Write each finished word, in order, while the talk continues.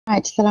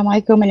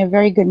Assalamualaikum and a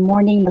very good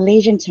morning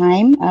Malaysian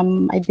time.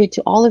 I bid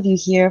to all of you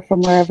here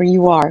from wherever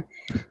you are.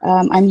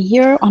 I'm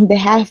here on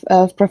behalf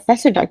of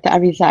Professor Dr.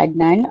 Ariza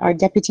Adnan, our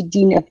Deputy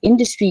Dean of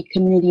Industry,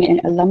 Community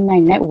and Alumni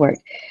Network,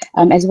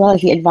 as well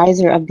as the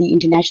advisor of the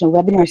International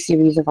Webinar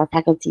Series of our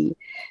faculty,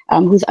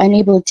 who's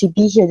unable to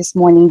be here this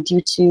morning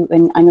due to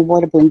an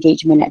unavoidable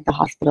engagement at the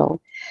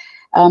hospital.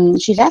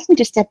 She's asked me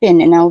to step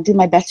in and I'll do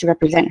my best to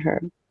represent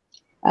her.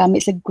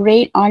 It's a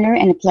great honor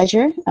and a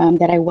pleasure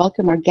that I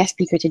welcome our guest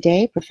speaker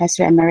today,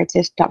 Professor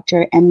Emeritus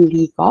Dr.M.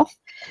 Goff,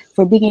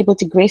 for being able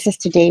to grace us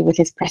today with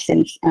his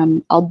presence,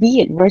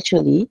 albeit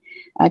virtually,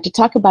 to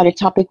talk about a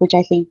topic which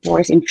I think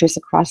bores interest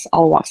across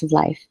all walks of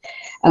life,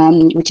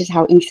 which is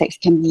how insects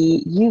can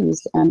be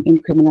used in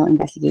criminal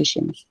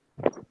investigations.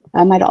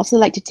 I'd also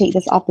like to take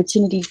this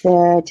opportunity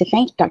to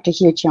thank Dr.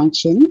 Hyo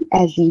Cheong-Chin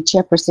as the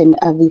chairperson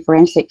of the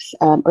Forensics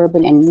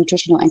Urban and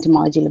Nutritional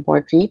Entomology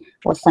Laboratory,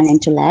 or F.U.N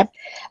Lab,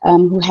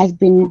 who has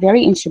been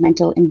very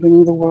instrumental in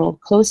bringing the world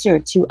closer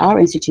to our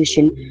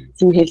institution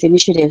through his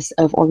initiatives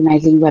of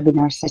organizing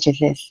webinars such as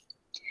this.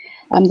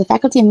 The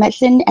Faculty of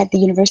Medicine at the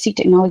University of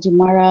Technology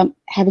Mara,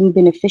 having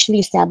been officially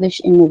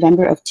established in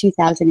November of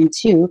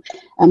 2002,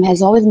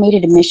 has always made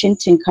it a mission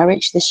to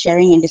encourage the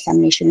sharing and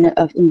dissemination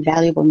of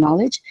invaluable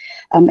knowledge,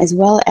 as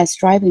well as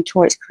striving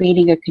towards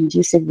creating a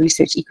conducive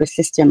research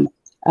ecosystem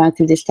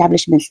through the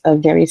establishments of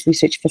various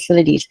research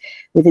facilities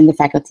within the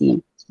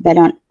faculty that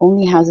not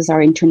only houses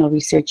our internal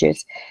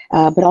researchers,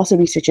 but also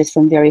researchers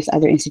from various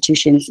other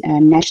institutions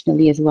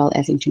nationally as well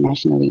as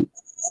internationally.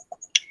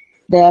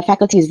 The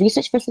faculty's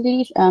research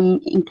facilities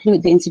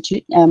include the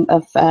Institute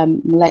of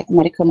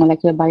Medical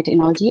Molecular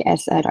Biotechnology,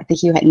 as Dr.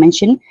 Hyo had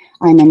mentioned,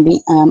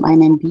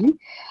 IMNB,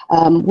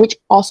 which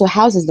also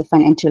houses the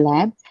F.U.N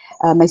Lab,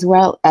 as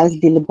well as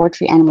the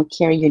Laboratory Animal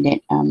Care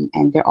Unit,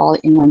 and they're all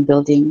in one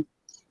building.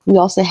 We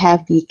also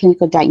have the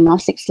Clinical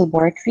Diagnostics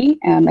Laboratory,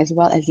 as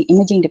well as the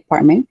Imaging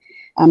Department,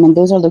 and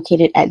those are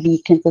located at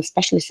the Clinical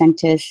Specialist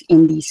Centers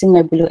in the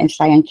Sungai Buloh and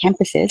Sayang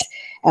campuses,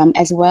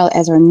 as well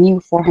as our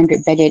new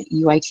 400-bedded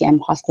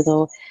UITM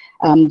hospital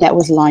that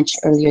was launched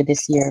earlier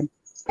this year.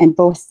 And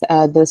both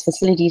those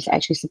facilities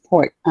actually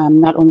support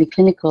not only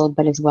clinical,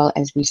 but as well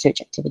as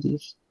research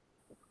activities.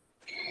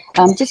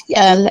 Just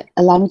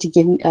allow me to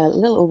give a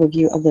little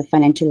overview of the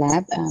F.U.N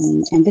Lab.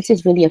 And this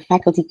is really a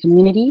faculty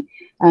community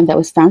that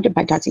was founded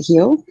by Dr.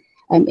 Hyo.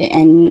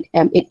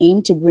 It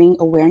aimed to bring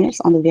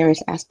awareness on the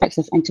various aspects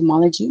of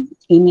entomology,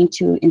 aiming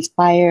to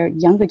inspire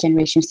younger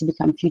generations to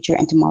become future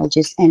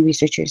entomologists and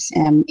researchers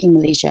in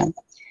Malaysia.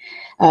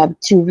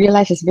 To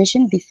realize this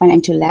vision, the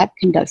F.U.N Lab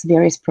conducts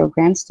various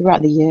programs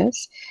throughout the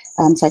years,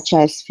 such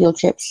as field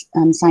trips,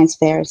 science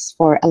fairs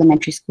for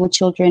elementary school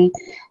children,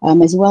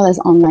 as well as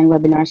online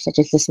webinars such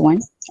as this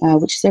one,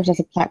 which serves as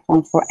a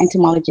platform for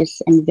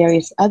entomologists and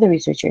various other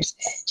researchers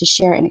to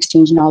share and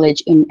exchange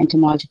knowledge in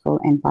entomological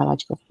and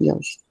biological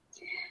fields.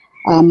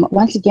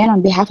 Once again,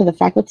 on behalf of the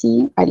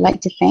faculty, I'd like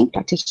to thank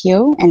Dr.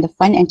 Hyo and the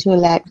F.U.N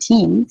Lab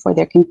team for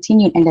their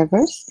continued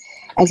endeavors,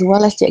 as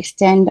well as to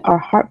extend our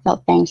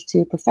heartfelt thanks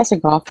to Professor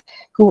Goff,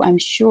 who I'm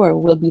sure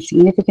will be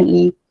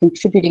significantly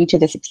contributing to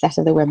the success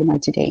of the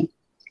webinar today.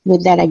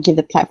 With that, I give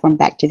the platform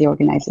back to the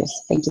organizers.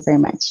 Thank you very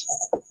much.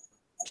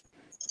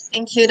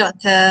 Thank you,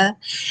 Doctor.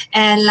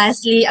 And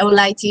lastly, I would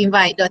like to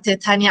invite Dr.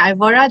 Tanya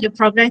Ivora, the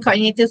program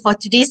coordinator for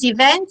today's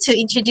event, to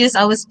introduce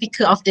our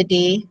speaker of the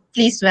day.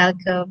 Please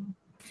welcome.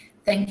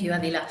 Thank you,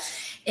 Adila.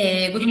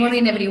 Good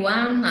morning,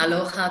 everyone.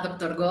 Aloha,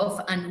 Dr.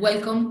 Goff, and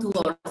welcome to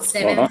our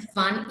 7th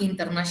F.U.N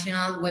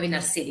International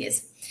Webinar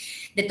Series.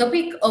 The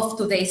topic of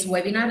today's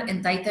webinar,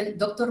 entitled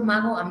Dr.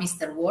 Maggot and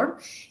Mr. Worm,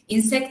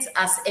 Insects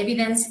as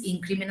Evidence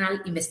in Criminal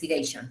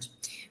Investigations,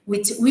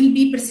 which will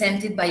be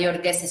presented by our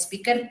guest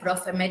speaker,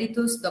 Prof.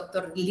 Emeritus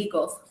Dr.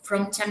 Goff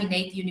from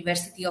Chaminade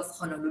University of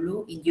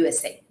Honolulu in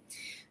USA.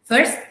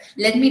 First,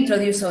 let me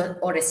introduce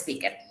our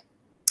speaker.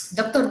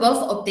 Dr.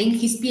 Goff obtained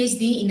his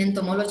PhD in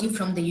entomology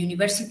from the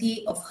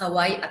University of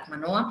Hawaii at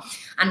Manoa,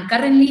 and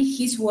currently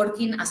he's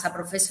working as a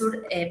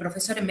professor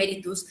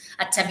emeritus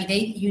at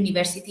Chaminade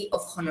University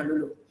of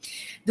Honolulu.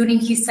 During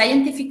his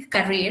scientific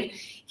career,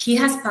 he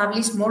has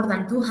published more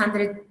than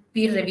 200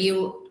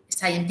 peer-reviewed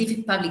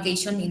scientific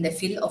publications in the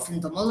field of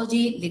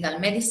entomology, legal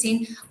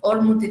medicine, or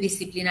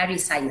multidisciplinary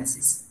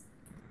sciences.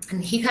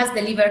 And he has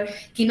delivered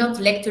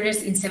keynote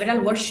lectures in several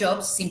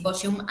workshops,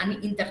 symposiums,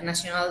 and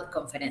international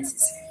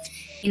conferences.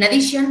 In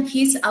addition,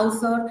 he is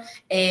author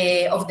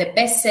of the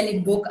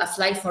best-selling book, A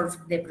Fly for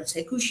the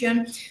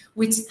Prosecution,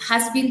 which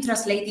has been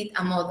translated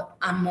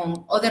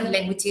among other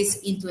languages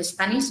into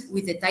Spanish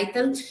with the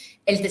title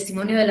El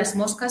testimonio de las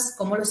moscas,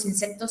 cómo los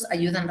insectos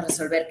ayudan a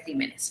resolver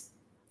crímenes.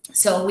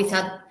 So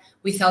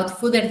without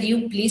further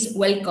ado, please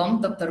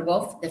welcome Dr.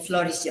 Goff. The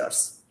floor is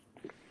yours.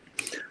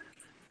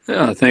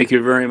 Thank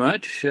you very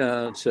much.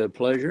 It's a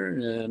pleasure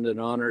and an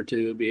honor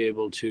to be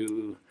able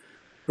to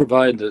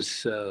provide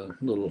this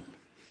little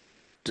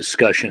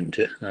discussion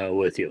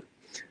with you.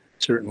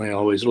 Certainly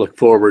always look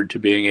forward to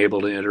being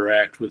able to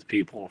interact with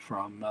people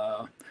from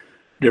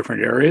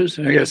different areas.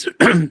 I guess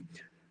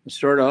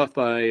start off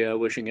by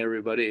wishing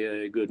everybody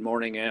a good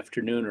morning,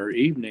 afternoon, or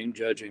evening,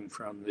 judging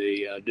from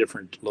the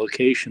different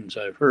locations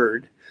I've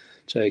heard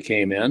since I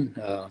came in.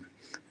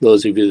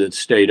 Those of you that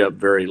stayed up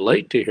very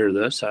late to hear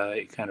this,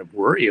 I kind of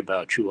worry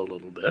about you a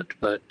little bit,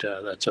 but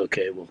that's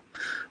okay.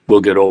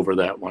 We'll get over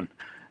that one.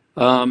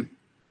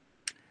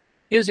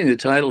 Using the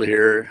title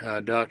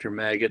here, Dr.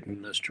 Maggot and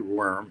Mr.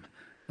 Worm,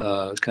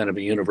 is kind of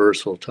a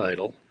universal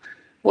title.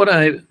 What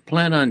I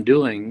plan on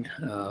doing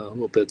a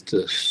little bit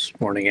this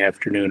morning,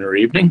 afternoon, or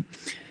evening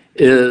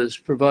is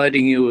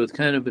providing you with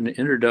kind of an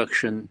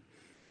introduction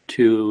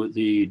to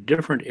the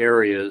different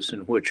areas in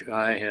which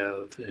I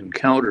have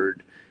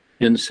encountered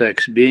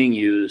insects being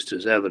used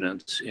as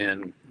evidence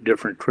in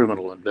different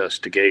criminal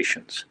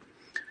investigations.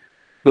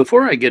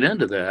 Before I get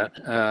into that,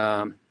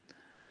 I'd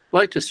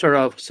like to start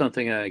off with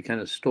something I kind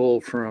of stole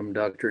from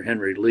Dr.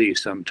 Henry Lee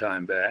some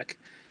time back,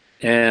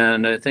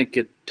 and I think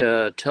it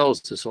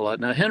tells us a lot.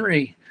 Now,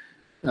 Henry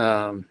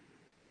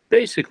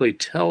basically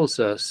tells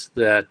us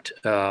that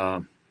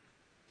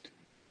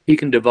he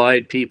can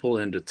divide people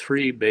into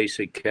three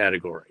basic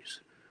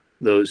categories: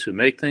 those who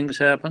make things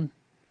happen,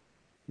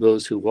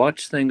 those who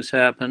watch things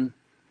happen,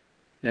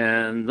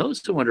 and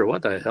those who wonder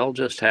what the hell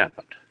just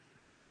happened.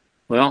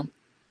 Well,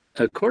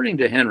 according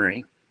to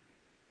Henry,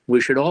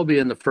 we should all be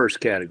in the first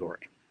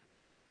category,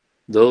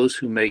 those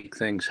who make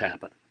things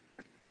happen.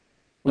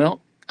 Well,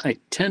 I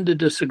tend to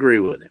disagree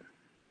with him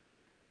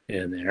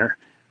in there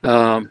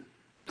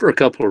for a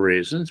couple of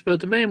reasons, but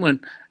the main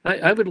one,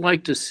 I would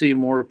like to see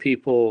more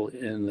people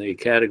in the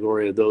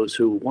category of those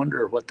who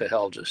wonder what the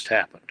hell just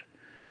happened.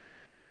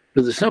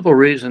 For the simple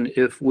reason,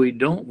 if we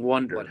don't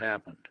wonder what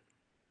happened,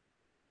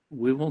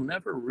 we will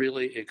never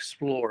really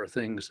explore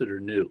things that are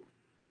new.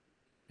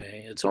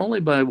 Okay? It's only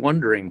by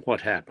wondering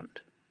what happened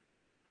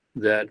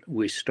that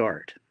we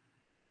start.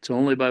 It's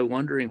only by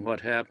wondering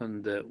what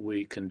happened that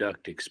we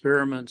conduct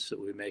experiments, that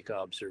we make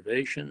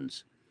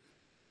observations.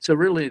 So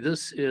really,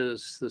 this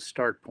is the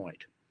start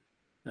point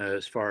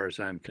as far as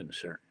I'm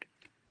concerned.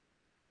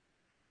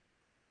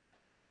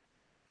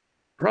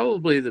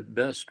 Probably the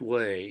best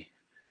way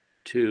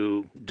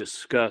to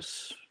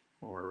discuss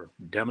or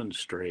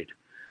demonstrate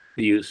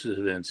the uses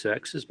of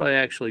insects is by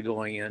actually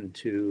going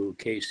into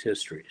case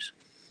histories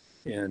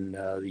in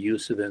the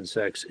use of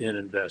insects in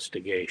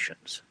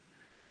investigations.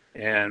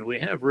 And we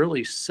have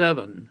really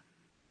 7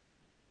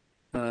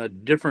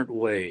 different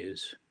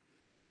ways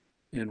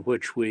in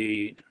which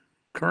we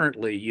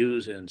currently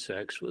use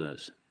insects with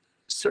a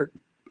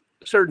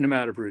certain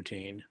amount of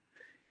routine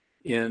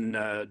in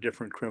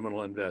different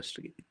criminal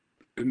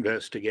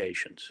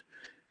investigations.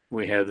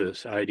 We have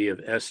this idea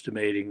of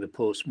estimating the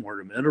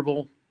postmortem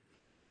interval.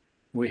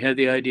 We had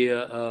the idea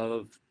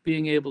of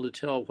being able to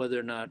tell whether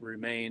or not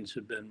remains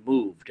have been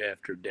moved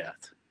after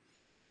death.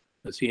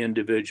 Was the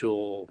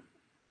individual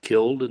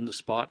killed in the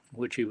spot in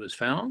which he was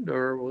found,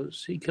 or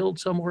was he killed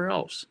somewhere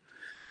else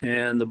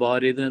and the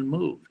body then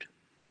moved?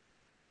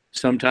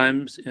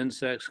 Sometimes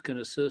insects can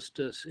assist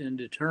us in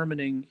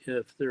determining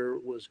if there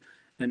was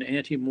an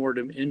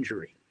antemortem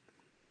injury.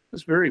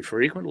 This very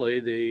frequently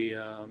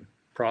the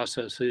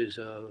processes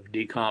of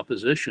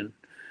decomposition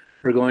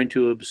are going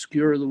to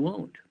obscure the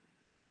wound.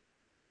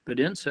 But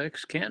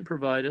insects can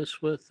provide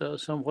us with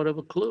somewhat of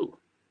a clue.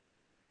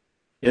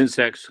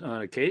 Insects,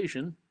 on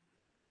occasion,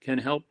 can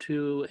help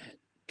to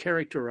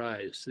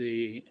characterize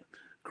the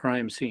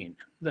crime scene,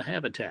 the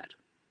habitat.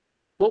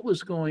 What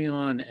was going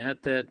on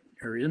at that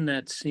or in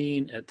that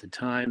scene at the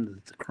time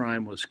that the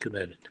crime was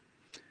committed?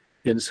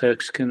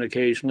 Insects can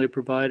occasionally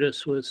provide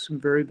us with some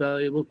very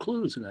valuable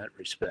clues in that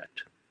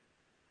respect.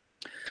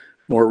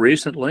 More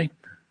recently,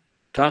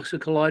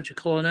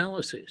 toxicological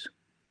analyses.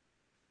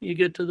 You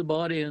get to the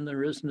body and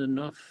there isn't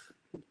enough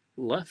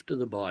left of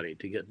the body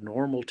to get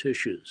normal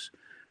tissues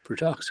for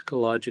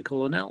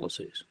toxicological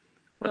analyses.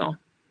 Well,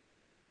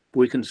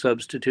 we can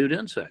substitute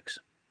insects.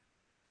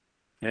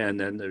 And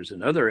then there's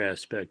another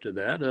aspect of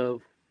that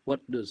of what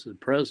does the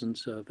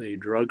presence of a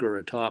drug or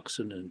a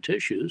toxin in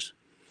tissues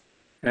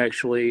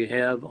actually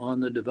have on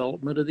the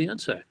development of the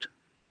insect?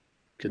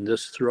 Can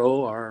this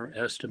throw our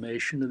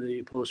estimation of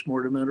the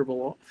postmortem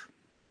interval off?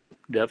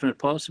 Definite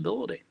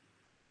possibility.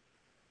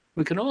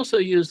 We can also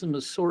use them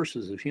as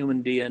sources of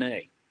human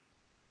DNA.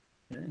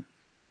 Okay.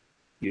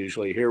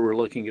 Usually here we're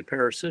looking at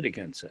parasitic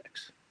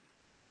insects.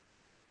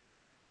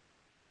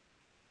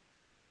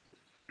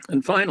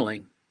 And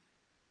finally,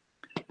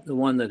 the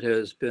one that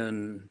has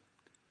been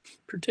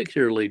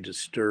particularly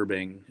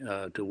disturbing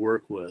to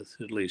work with,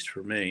 at least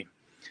for me,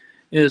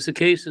 is the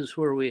cases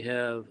where we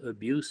have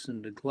abuse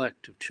and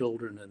neglect of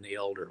children and the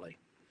elderly,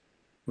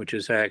 which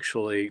is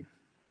actually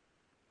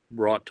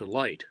brought to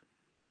light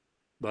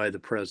by the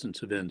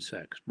presence of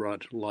insects, brought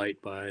to light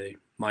by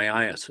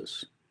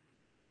myiasis,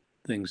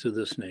 things of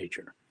this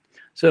nature.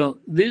 So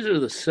these are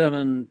the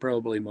 7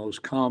 probably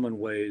most common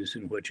ways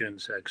in which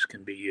insects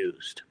can be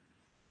used.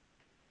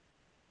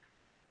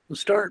 We'll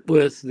start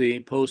with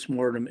the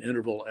postmortem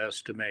interval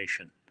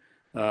estimation.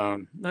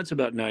 That's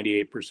about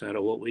 98%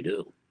 of what we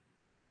do.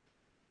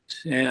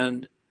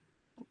 And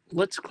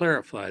let's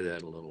clarify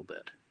that a little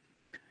bit.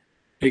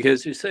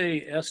 Because you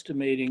say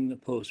estimating the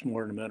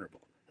postmortem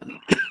interval.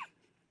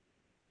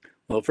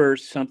 Well,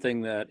 first,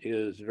 something that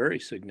is very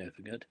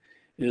significant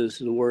is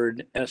the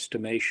word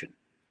estimation.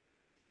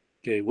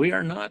 Okay, we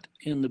are not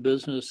in the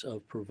business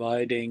of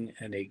providing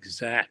an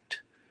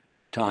exact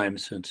time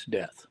since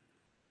death.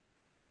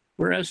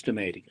 We're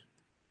estimating it.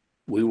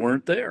 We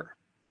weren't there.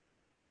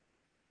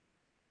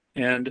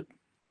 And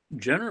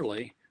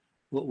generally,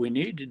 what we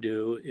need to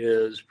do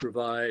is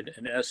provide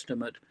an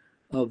estimate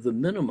of the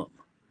minimum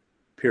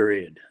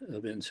period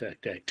of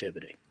insect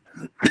activity.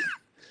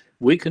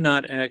 We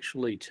cannot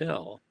actually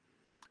tell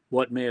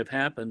what may have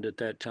happened at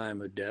that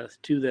time of death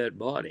to that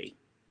body.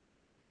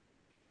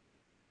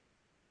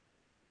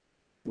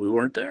 We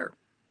weren't there.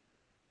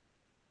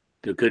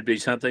 There could be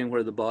something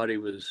where the body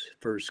was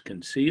first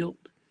concealed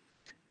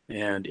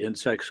and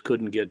insects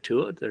couldn't get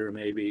to it. There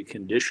may be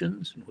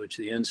conditions in which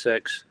the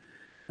insects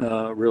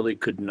really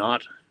could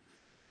not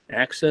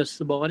access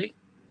the body.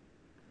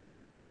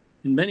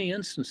 In many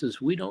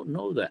instances, we don't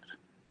know that.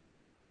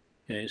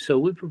 Okay, so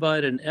we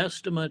provide an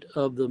estimate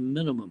of the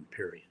minimum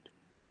period.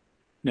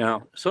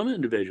 Now, some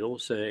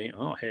individuals say,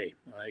 oh, hey,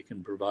 I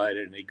can provide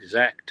an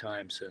exact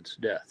time since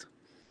death.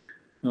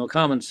 Well,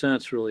 common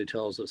sense really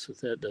tells us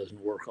that that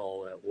doesn't work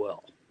all that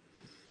well.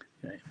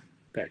 Okay? In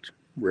fact,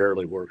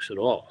 rarely works at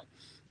all.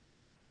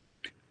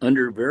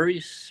 Under very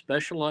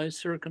specialized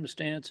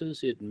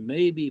circumstances, it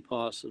may be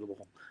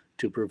possible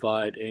to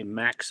provide a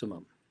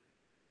maximum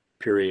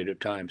period of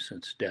time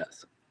since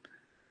death.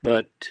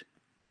 But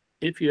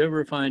if you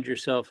ever find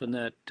yourself in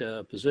that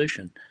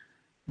position,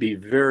 be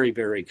very,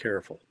 very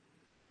careful,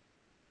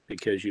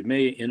 because you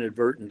may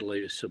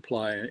inadvertently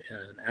supply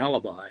an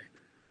alibi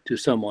to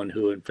someone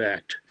who, in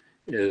fact,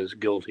 is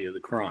guilty of the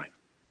crime.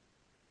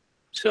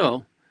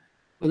 So,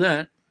 with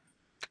that,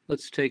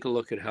 let's take a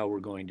look at how we're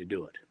going to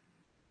do it.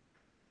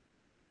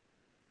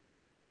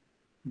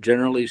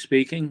 Generally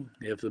speaking,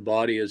 if the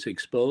body is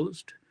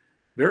exposed,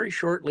 very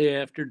shortly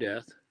after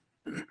death,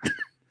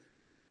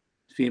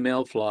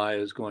 female fly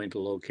is going to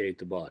locate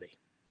the body.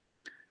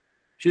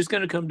 She's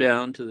going to come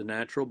down to the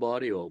natural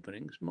body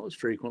openings, most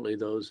frequently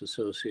those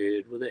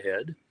associated with the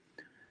head,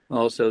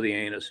 also the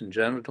anus and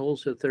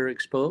genitals if they're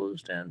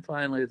exposed, and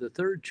finally the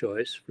third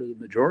choice for the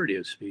majority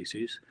of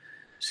species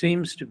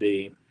seems to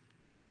be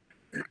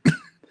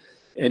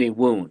any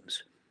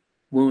wounds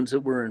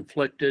that were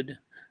inflicted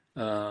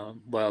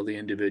while the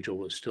individual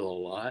was still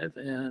alive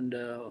and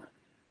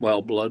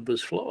while blood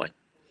was flowing.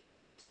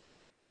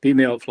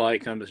 Female fly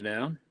comes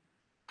down.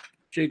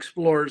 She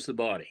explores the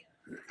body.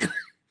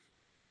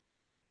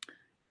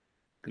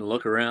 Can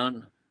look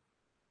around,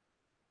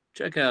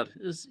 check out,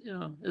 is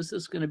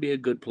this going to be a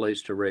good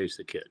place to raise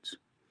the kids?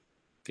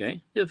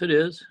 Okay, if it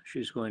is,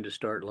 she's going to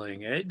start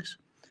laying eggs.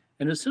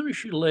 And as soon as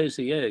she lays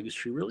the eggs,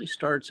 she really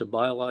starts a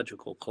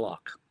biological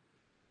clock,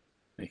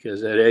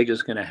 because that egg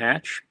is going to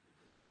hatch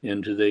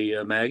into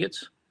the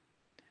maggots,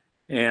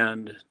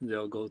 and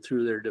they'll go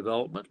through their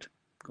development,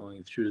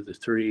 going through the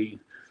 3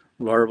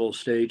 larval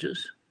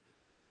stages.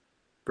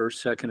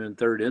 First, second, and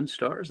third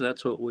instars.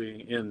 That's what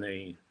we, in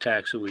the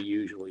taxa, we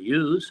usually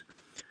use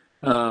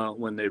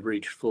when they've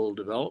reached full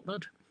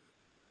development.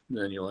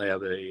 Then you'll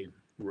have a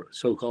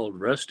so-called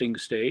resting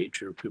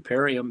stage or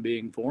puparium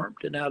being formed,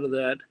 and out of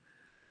that,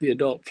 the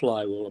adult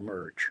fly will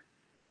emerge.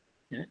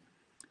 Okay?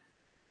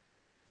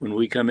 When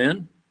we come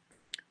in,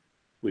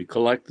 we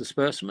collect the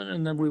specimen,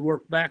 and then we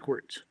work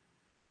backwards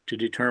to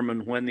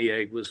determine when the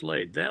egg was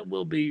laid. That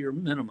will be your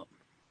minimum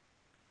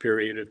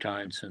period of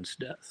time since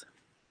death.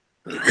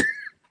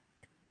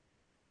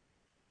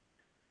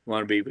 You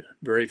want to be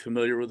very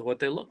familiar with what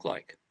they look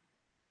like.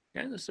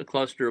 And this is a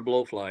cluster of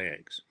blowfly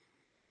eggs.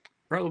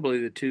 Probably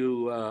the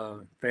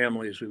 2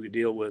 families we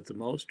deal with the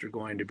most are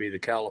going to be the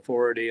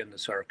Calliphoridae and the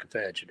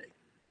Sarcophagidae.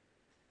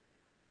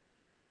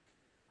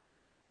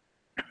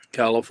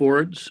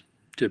 Calliphorids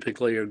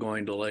typically are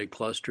going to lay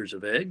clusters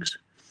of eggs,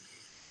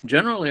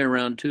 generally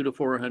around 200 to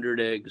 400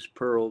 eggs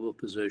per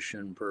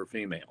oviposition per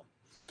female.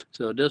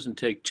 So it doesn't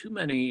take too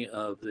many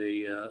of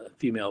the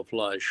female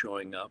flies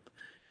showing up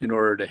in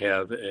order to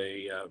have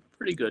a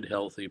pretty good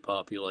healthy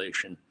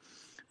population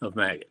of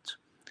maggots.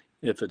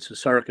 If it's a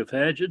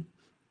sarcophagid,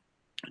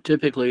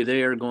 typically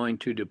they are going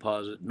to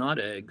deposit not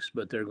eggs,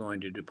 but they're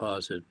going to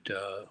deposit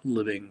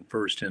living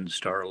first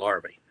instar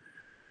larvae.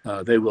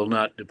 They will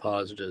not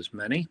deposit as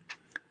many,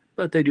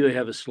 but they do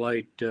have a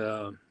slight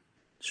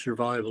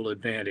survival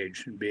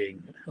advantage in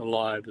being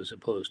alive as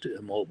opposed to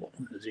immobile,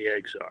 as the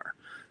eggs are.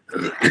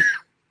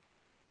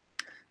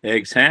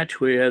 Eggs hatch,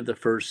 we have the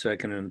first,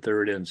 second, and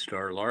third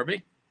instar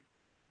larvae.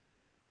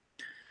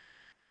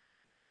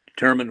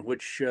 Determine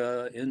which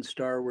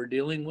instar we're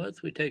dealing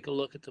with, we take a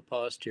look at the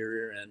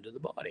posterior end of the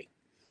body.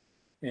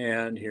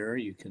 And here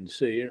you can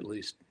see, or at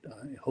least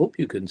I hope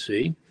you can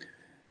see,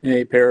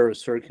 a pair of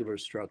circular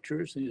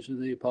structures. These are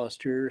the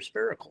posterior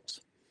spiracles.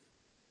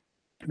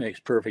 It makes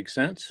perfect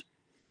sense.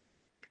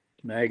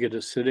 Maggot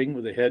is sitting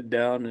with the head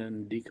down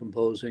and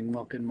decomposing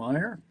muck and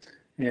mire,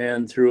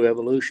 and through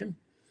evolution,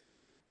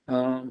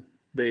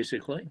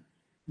 basically,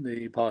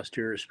 the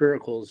posterior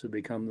spiracles have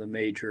become the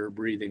major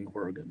breathing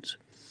organs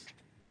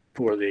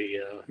for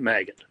the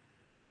maggot.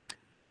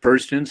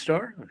 First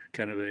instar,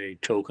 kind of a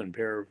token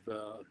pair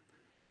of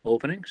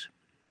openings.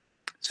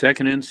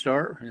 Second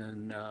instar,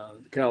 in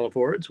the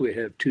caliphorids, we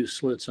have 2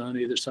 slits on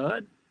either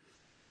side.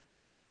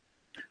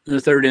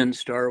 The third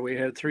instar, we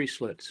have 3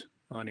 slits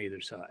on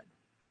either side.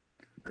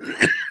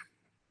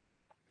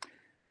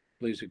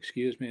 Please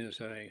excuse me as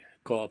I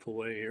cough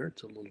away here.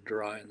 It's a little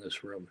dry in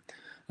this room.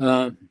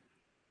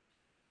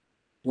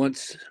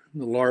 Once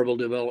the larval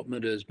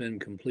development has been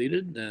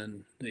completed,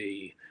 then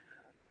the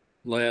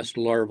last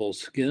larval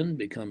skin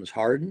becomes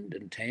hardened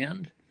and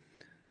tanned.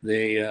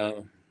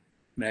 The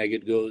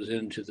maggot goes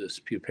into this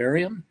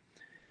puparium.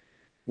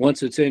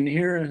 Once it's in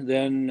here,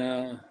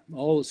 then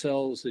all the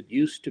cells that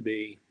used to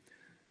be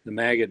the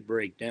maggot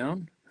break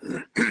down.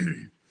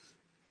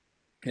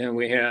 And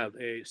we have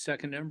a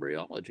second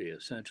embryology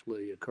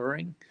essentially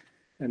occurring.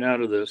 And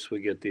out of this,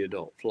 we get the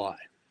adult fly.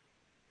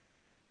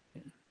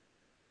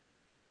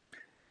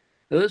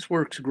 Now, this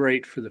works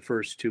great for the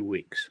first 2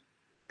 weeks.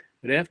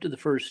 But after the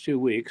first 2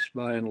 weeks,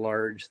 by and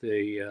large,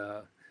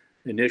 the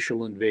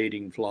initial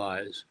invading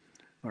flies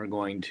are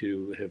going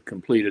to have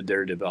completed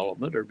their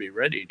development or be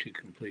ready to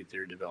complete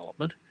their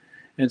development.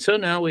 And so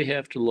now we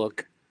have to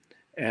look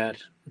at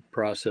the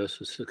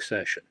process of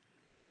succession.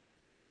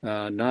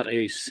 Not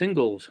a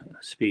single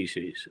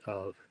species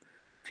of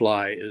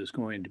fly is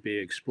going to be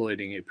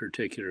exploiting a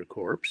particular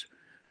corpse,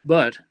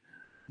 but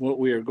what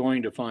we are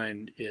going to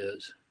find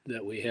is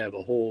that we have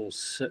a whole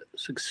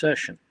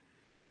succession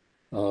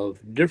of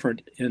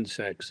different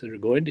insects that are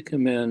going to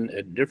come in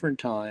at different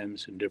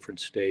times and different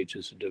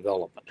stages of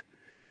development.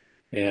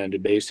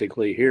 And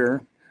basically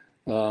here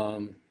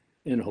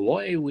in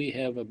Hawaii, we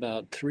have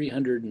about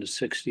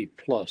 360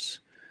 plus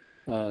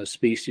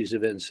species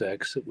of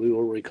insects that we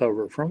will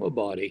recover from a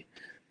body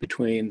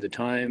between the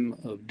time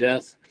of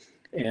death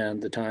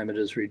and the time it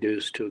is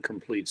reduced to a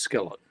complete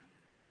skeleton.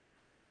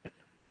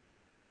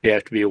 You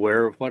have to be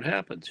aware of what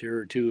happens. Here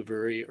are 2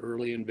 very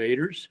early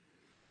invaders,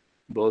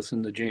 both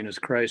in the genus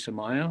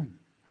Chrysomya,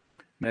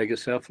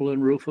 Megacephala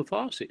and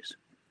Rufophases.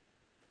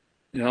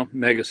 You know,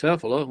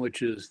 Megacephala,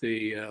 which is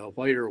the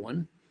whiter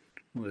one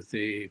with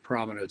the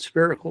prominent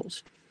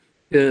spiracles,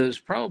 is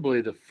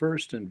probably the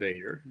first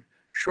invader.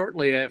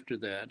 Shortly after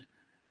that,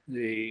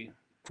 the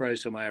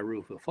Chrysomya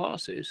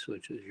Rufophases,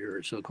 which is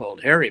your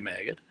so-called hairy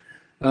maggot,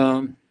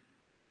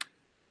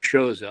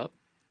 shows up.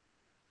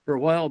 For a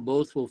while,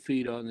 both will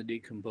feed on the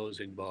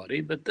decomposing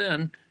body, but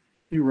then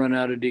you run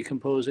out of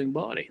decomposing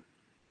body.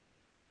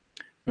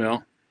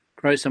 Well,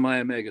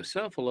 Chrysomya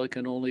megacephala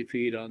can only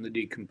feed on the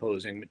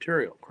decomposing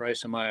material.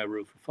 Chrysomya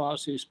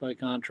rufophases, by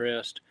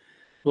contrast,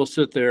 will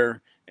sit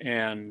there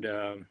and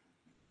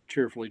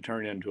cheerfully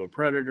turn into a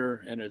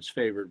predator, and its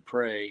favorite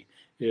prey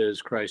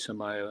is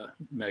Chrysomya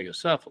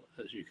megacephala,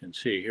 as you can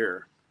see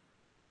here.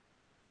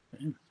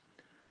 Okay.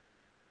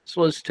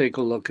 So let's take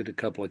a look at a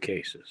couple of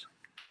cases.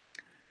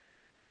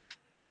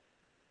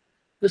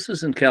 This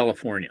is in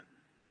California.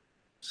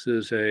 This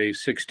is a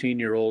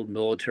 16-year-old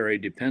military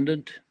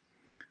dependent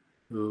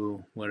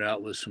who went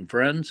out with some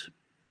friends.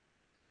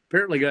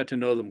 Apparently got to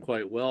know them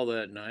quite well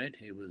that night.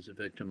 He was a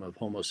victim of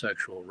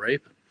homosexual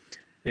rape,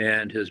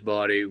 and his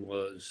body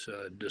was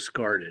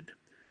discarded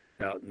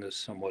out in this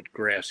somewhat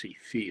grassy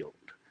field.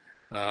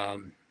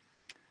 Quite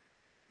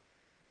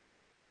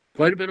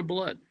a bit of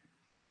blood.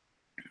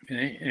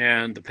 Okay?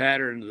 And the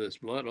pattern of this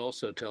blood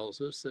also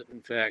tells us that,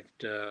 in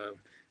fact,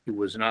 he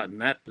was not in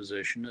that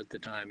position at the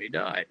time he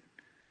died.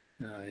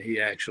 He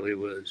actually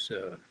was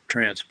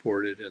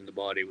transported and the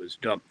body was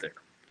dumped there.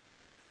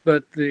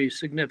 But the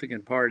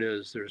significant part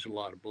is there's a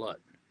lot of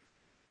blood.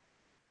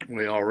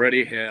 We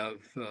already have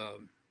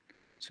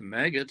some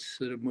maggots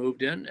that have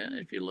moved in. And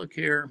if you look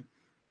here,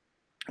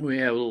 we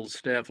have a little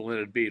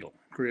staphylinid beetle,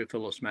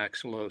 Creophilus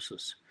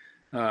maxillosus.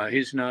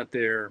 He's not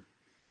there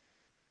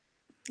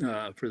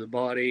for the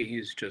body.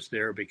 He's just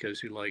there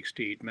because he likes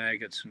to eat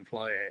maggots and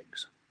fly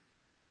eggs.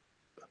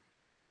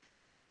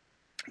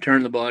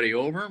 Turn the body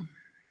over.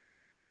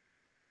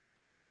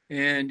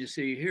 And you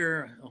see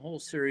here a whole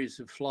series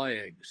of fly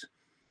eggs.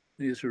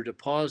 These were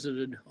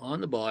deposited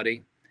on the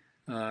body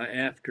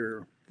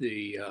after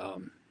the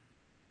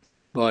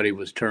body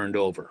was turned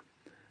over.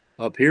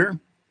 Up here,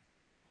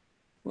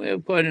 we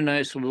have quite a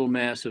nice little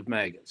mass of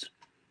maggots.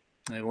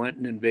 They went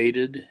and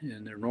invaded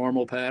in their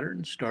normal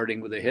pattern, starting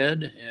with the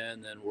head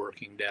and then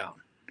working down.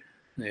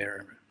 They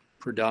are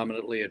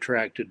predominantly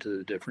attracted to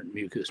the different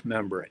mucous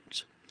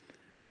membranes.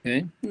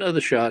 Okay,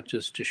 another shot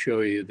just to show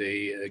you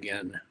the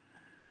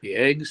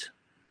eggs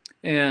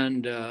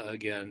and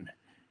again,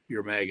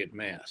 your maggot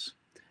mass.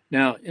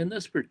 Now, in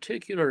this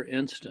particular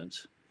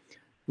instance,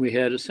 we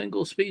had a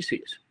single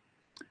species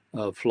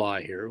of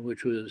fly here,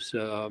 which was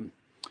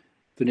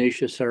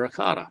Venetia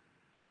sericata.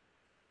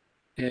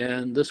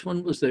 And this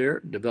one was there,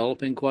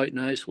 developing quite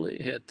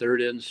nicely, had third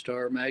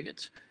instar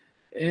maggots,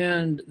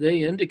 and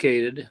they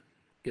indicated,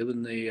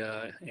 given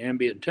the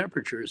ambient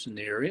temperatures in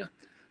the area,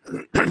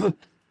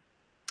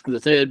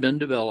 that they had been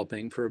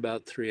developing for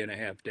about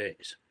 3.5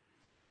 days.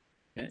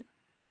 Okay.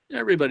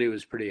 Everybody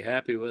was pretty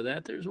happy with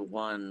that. There's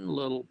one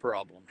little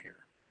problem here.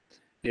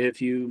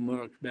 If you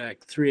look back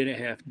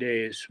 3.5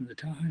 days from the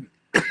time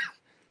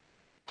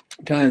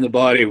the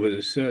body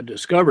was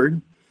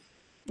discovered,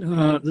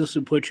 this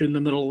would put you in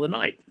the middle of the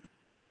night.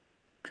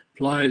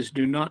 Flies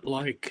do not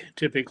like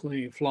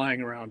typically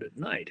flying around at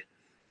night.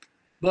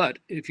 But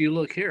if you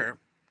look here,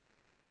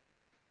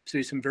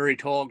 see some very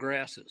tall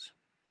grasses.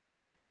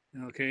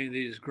 Okay,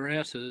 these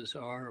grasses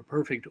are a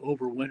perfect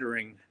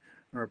overwintering,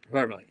 or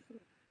probably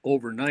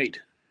overnight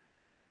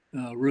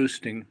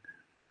roosting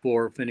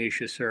for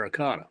Phoenicia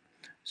sericata.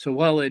 So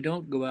while they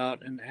don't go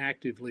out and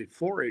actively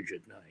forage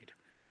at night,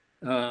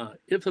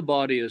 if the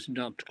body is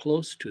dumped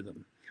close to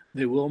them,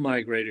 they will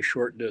migrate a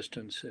short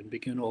distance and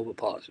begin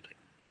ovipositing.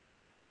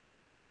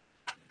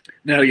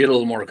 Now to get a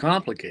little more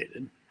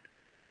complicated,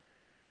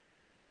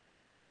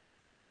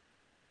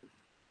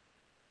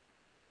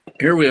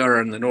 here we are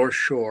on the north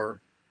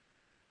shore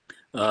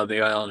of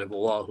the island of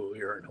Oahu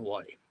here in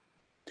Hawaii.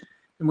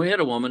 And we had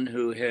a woman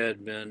who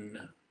had been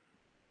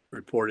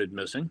reported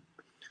missing.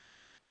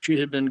 She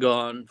had been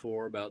gone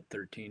for about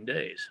 13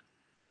 days.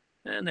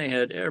 And they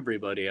had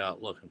everybody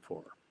out looking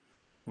for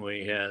her.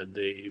 We had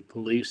the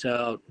police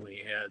out,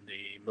 we had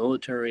the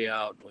military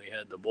out, we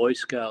had the Boy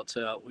Scouts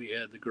out, we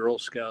had the Girl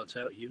Scouts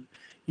out.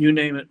 You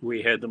name it,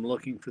 we had them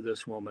looking for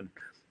this woman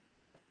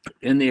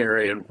in the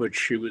area in which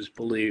she was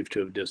believed to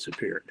have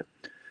disappeared.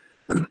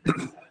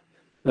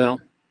 Well,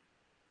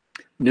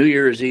 New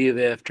Year's Eve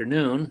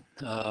afternoon,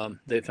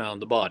 they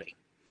found the body.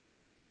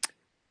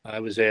 I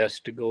was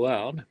asked to go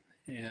out,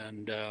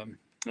 and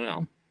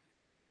well,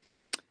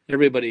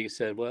 everybody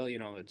said, well, you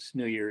know, it's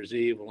New Year's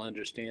Eve. We'll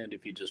understand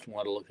if you just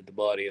want to look at the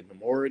body in the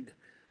morgue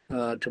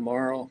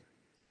tomorrow.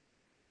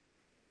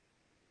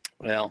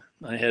 Well,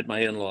 I had my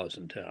in-laws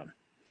in town,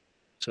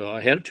 so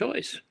I had a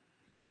choice.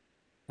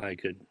 I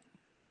could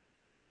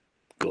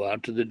go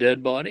out to the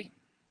dead body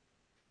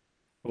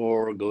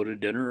or go to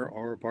dinner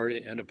or a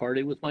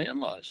party with my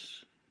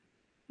in-laws.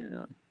 You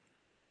know, it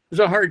was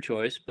a hard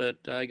choice, but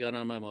I got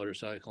on my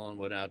motorcycle and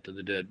went out to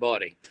the dead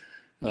body.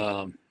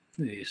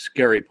 The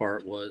scary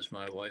part was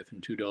my wife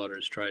and 2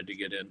 daughters tried to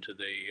get into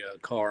the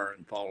car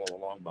and follow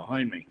along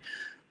behind me,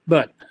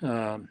 but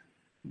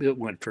it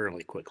went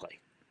fairly quickly.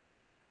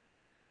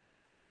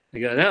 I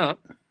got out,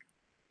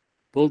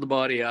 pulled the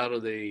body out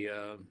of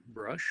the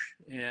brush,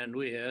 and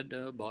we had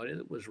a body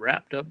that was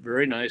wrapped up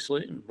very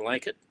nicely in a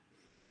blanket,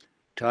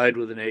 tied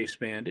with an ace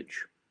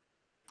bandage.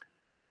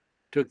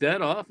 Took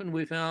that off, and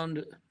we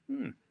found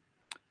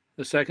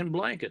a second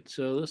blanket.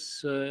 So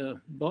this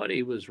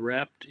body was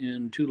wrapped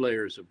in 2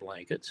 layers of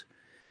blankets.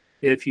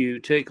 If you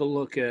take a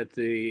look at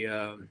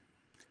the,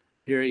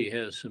 here you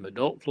have some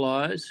adult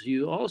flies.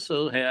 You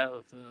also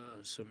have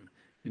some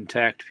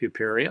intact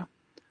puparia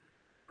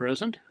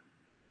present.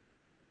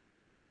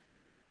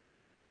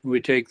 We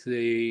take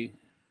the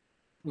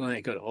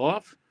blanket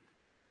off.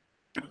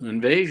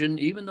 Invasion,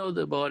 even though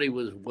the body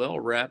was well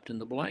wrapped in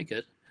the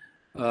blanket,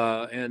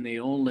 and the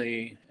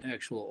only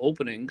actual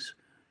openings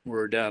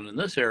were down in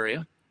this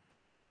area,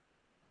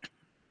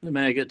 the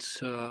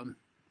maggots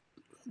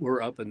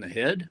were up in the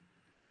head.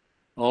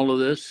 All of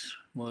this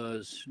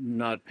was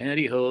not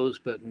pantyhose,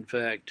 but in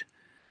fact,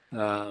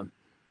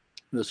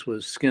 this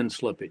was skin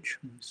slippage.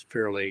 It's a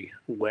fairly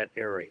wet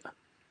area.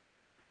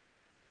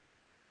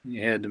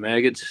 You had the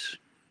maggots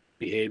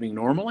behaving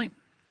normally.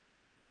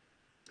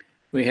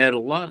 We had a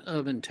lot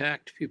of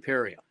intact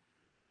puparia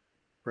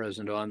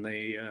present on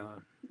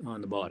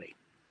the body.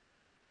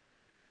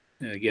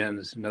 And again,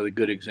 this is another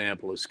good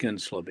example of skin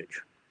slippage.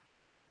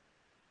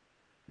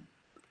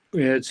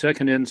 We had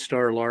second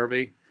instar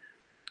larvae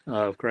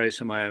of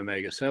Chrysomya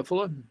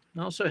megacephala, and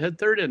also had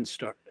third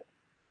instar.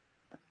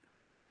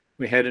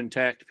 We had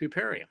intact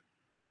puparia.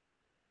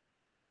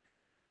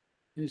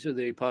 These are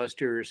the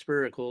posterior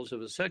spiracles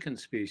of a second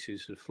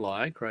species of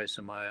fly,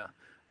 Chrysomya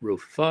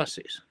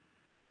rufifossés.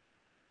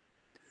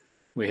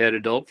 We had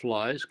adult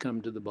flies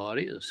come to the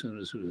body as soon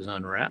as it was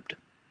unwrapped.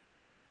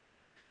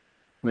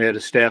 We had a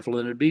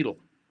staphyliniid beetle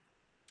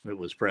that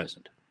was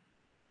present.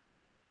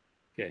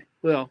 Okay,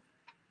 well,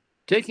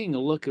 taking a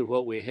look at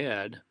what we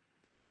had,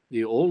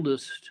 the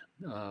oldest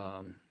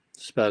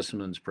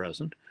specimens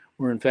present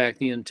were in fact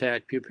the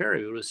intact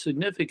puparia. It was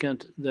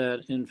significant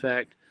that in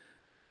fact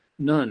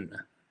none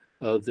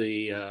of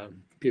the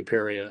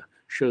puparia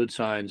showed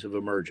signs of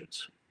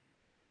emergence.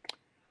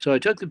 So I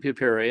took the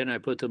puparia and I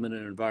put them in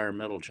an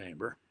environmental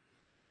chamber,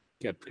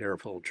 kept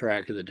careful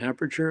track of the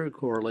temperature,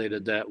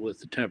 correlated that with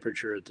the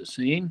temperature at the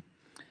scene,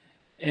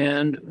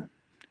 and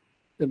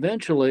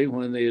eventually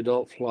when the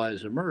adult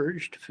flies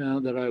emerged,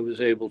 found that I was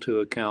able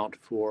to account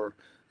for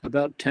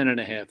about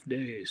 10.5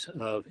 days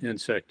of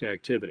insect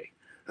activity.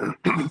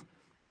 The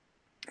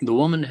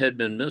woman had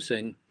been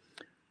missing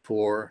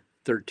for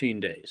 13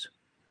 days.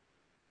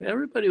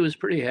 Everybody was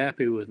pretty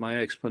happy with my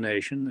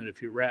explanation that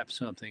if you wrap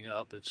something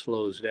up, it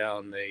slows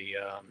down the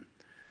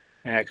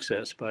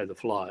access by the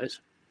flies,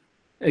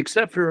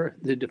 except for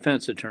the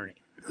defense attorney.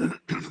 The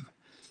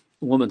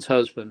woman's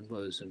husband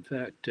was, in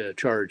fact,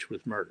 charged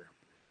with murder.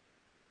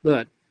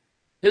 But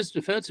His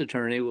defense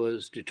attorney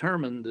was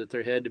determined that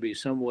there had to be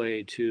some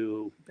way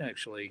to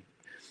actually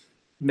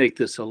make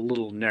this a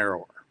little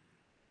narrower.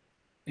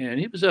 And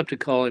he was up to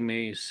calling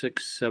me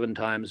 6, 7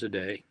 times a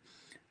day.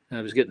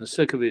 I was getting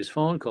sick of his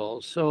phone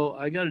calls, so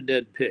I got a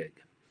dead pig,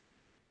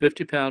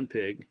 50-pound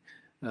pig,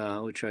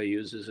 which I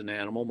use as an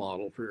animal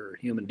model for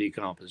human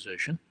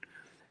decomposition.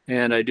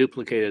 And I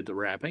duplicated the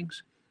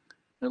wrappings.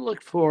 I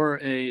looked for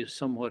a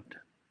somewhat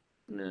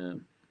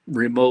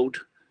remote,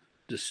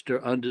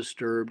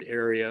 undisturbed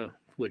area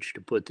which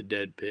to put the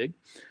dead pig.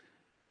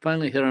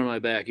 Finally hit on my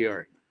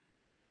backyard.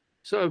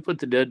 So I put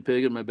the dead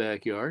pig in my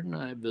backyard and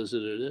I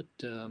visited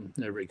it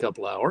every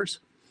couple hours.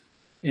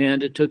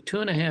 And it took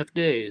 2.5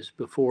 days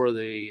before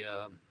the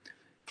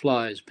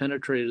flies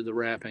penetrated the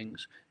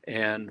wrappings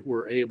and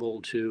were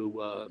able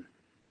to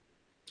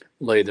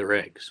lay their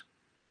eggs.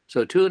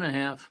 So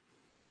 2.5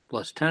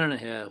 plus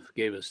 10.5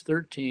 gave us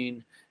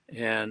 13.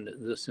 And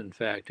this, in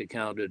fact,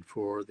 accounted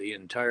for the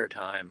entire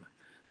time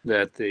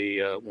that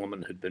the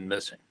woman had been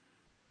missing.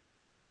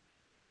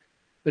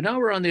 But now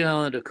we're on the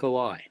island of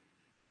Kauai.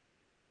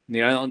 In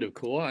the island of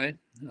Kauai,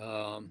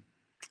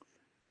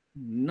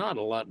 not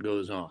a lot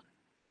goes on.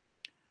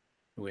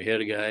 We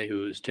had a guy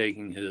who was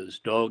taking his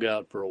dog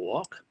out for a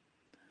walk.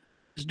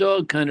 His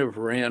dog kind of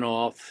ran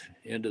off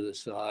into the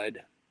side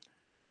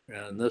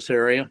in this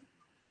area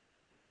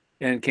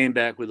and came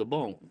back with a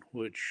bone,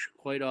 which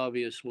quite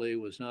obviously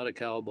was not a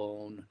cow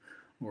bone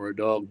or a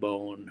dog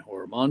bone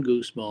or a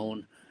mongoose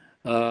bone.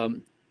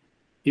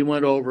 He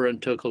went over and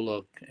took a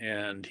look,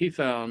 and he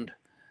found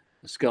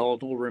the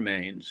skeletal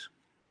remains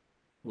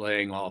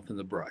laying off in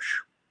the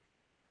brush.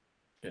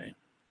 Okay,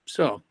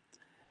 so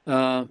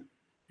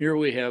here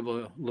we have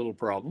a little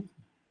problem.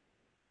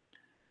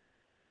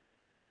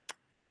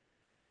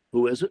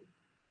 Who is it?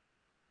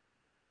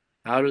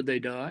 How did they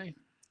die?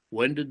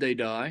 When did they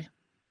die?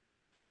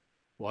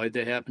 Why'd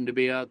they happen to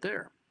be out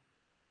there?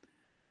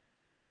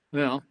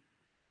 Well,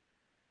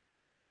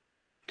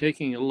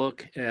 taking a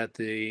look at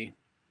the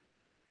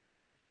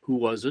who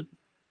was it,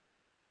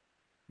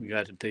 we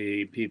got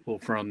the people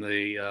from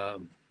the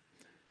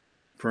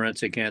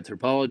Forensic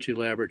Anthropology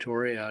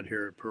Laboratory out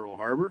here at Pearl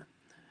Harbor.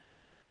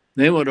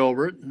 They went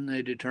over it and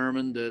they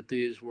determined that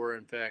these were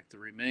in fact the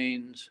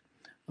remains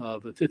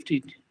of a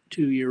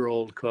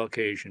 52-year-old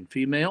Caucasian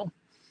female.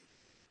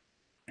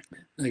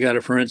 They got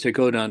a forensic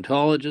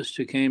odontologist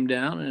who came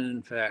down and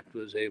in fact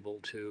was able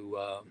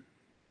to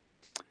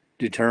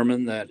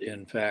determine that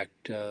in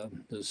fact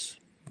this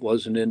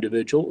was an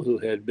individual who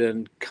had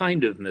been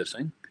kind of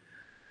missing.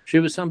 She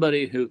was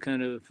somebody who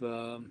kind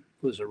of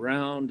was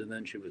around and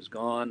then she was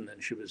gone, and then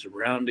she was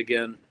around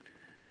again.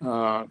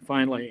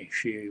 Finally,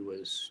 she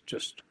was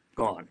just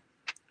gone.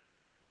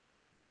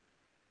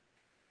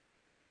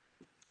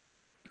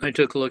 I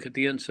took a look at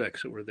the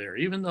insects that were there.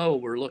 Even though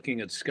we're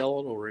looking at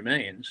skeletal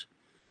remains,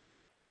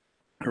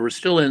 there were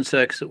still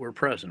insects that were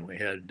present. We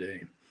had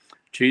a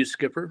cheese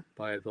skipper,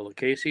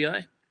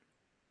 Biophyllocasei.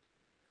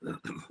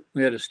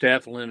 We had a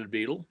staphylintid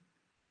beetle.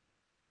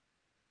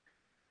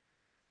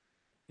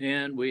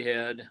 And we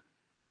had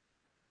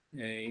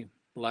a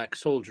black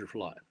soldier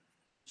fly,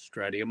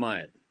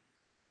 Stratiomyid.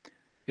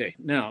 Okay,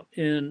 now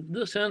in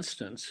this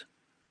instance,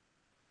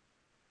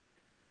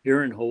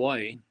 here in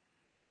Hawaii,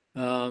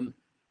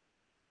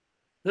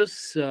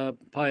 this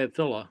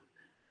Biophylla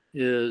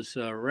is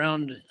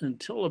around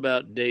until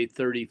about day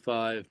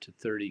 35 to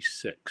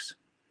 36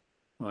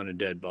 on a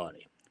dead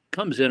body.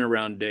 Comes in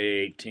around day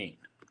 18.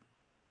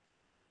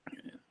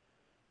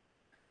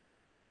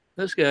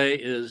 This guy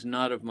is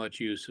not of much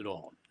use at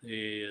all.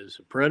 He is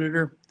a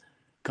predator,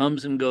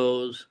 comes and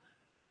goes,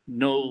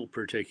 no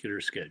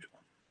particular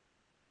schedule.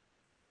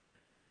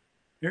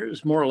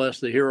 Here's more or less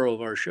the hero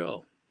of our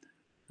show,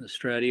 the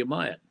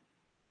Stratiomyid.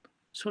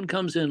 This one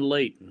comes in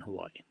late in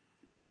Hawaii.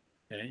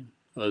 Okay,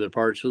 other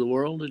parts of the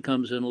world it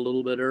comes in a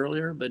little bit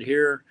earlier, but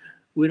here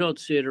we don't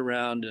see it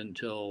around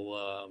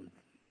until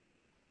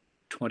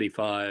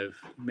 25,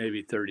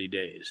 maybe 30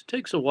 days. It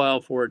takes a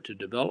while for it to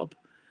develop.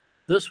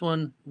 This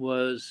one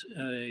was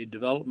a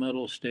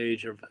developmental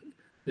stage of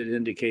that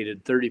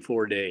indicated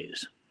 34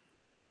 days.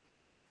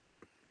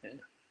 Okay.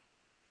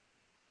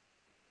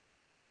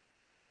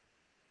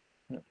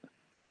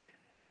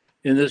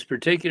 In this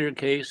particular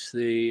case,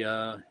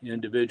 the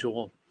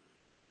individual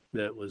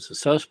that was the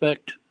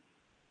suspect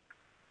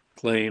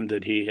claimed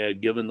that he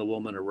had given the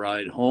woman a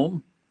ride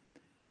home,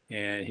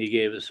 and he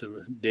gave us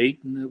a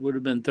date, and it would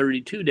have been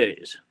 32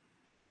 days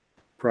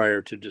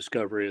prior to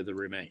discovery of the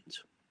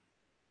remains.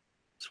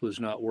 This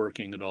was not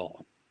working at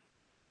all,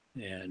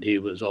 and he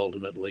was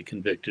ultimately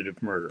convicted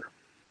of murder.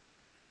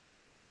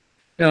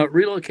 Now,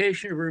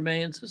 relocation of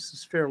remains, this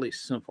is fairly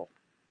simple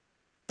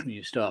when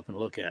you stop and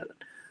look at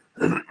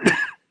it.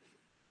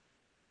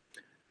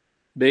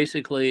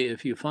 Basically,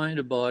 if you find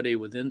a body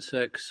with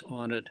insects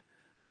on it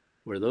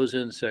where those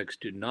insects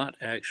do not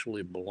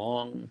actually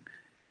belong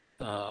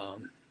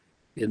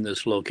in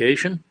this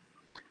location,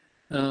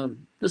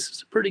 this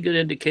is a pretty good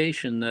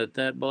indication that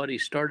that body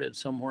started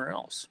somewhere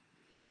else.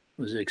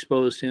 Was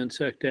exposed to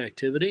insect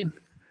activity,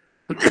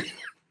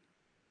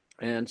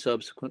 and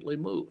subsequently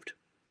moved.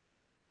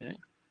 Okay?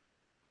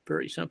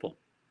 Very simple.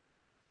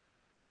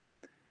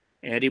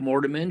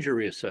 Ante-mortem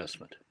injury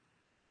assessment.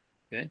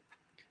 Okay?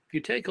 If you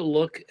take a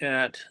look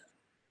at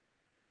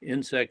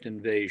insect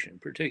invasion,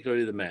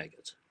 particularly the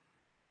maggots,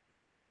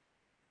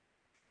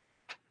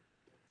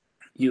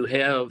 you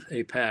have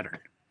a pattern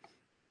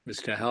as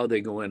to how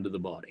they go into the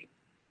body.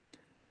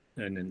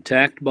 An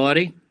intact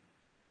body,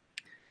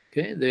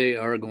 okay, they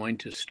are going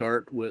to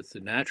start with the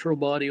natural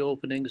body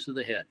openings of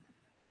the head.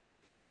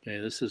 Okay,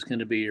 this is going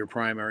to be your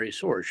primary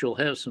source. You'll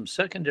have some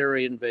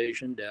secondary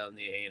invasion down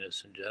the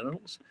anus and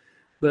genitals,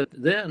 but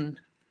then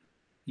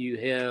you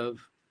have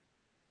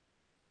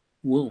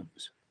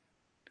wounds.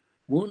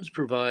 Wounds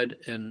provide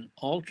an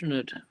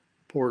alternate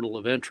portal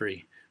of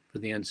entry for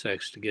the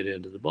insects to get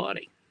into the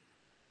body.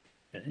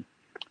 Okay?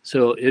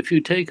 So if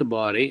you take a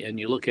body and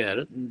you look at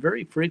it, and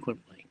very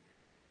frequently,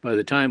 by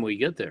the time we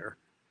get there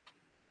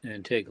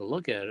and take a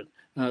look at it,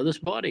 this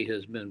body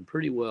has been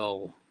pretty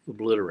well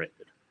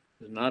obliterated.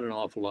 There's not an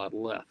awful lot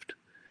left.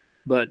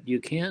 But you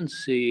can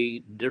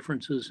see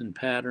differences in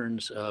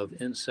patterns of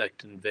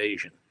insect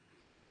invasion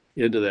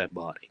into that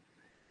body.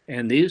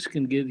 And these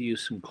can give you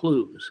some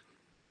clues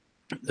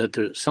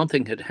that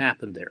something had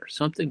happened there.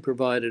 Something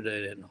provided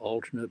an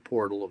alternate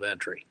portal of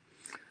entry.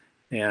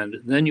 And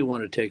then you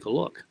want to take a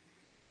look.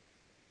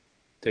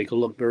 Take a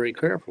look very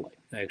carefully.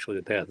 Actually,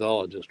 the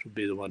pathologist would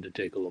be the one to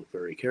take a look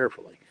very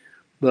carefully.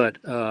 But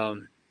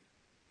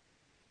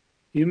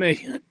you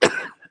may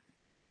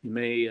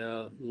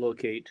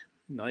locate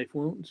knife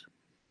wounds.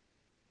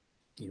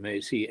 You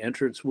may see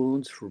entrance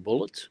wounds for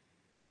bullets,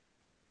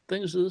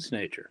 things of this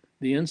nature.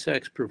 The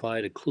insects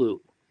provide a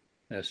clue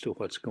as to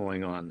what's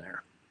going on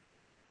there.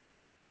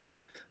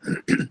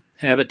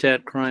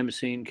 Habitat crime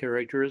scene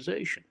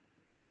characterization.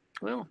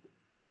 Well,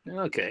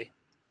 okay.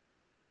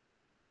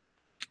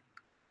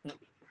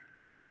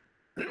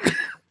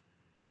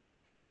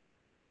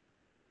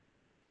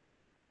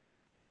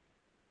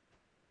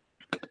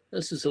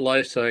 This is the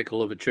life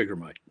cycle of a chigger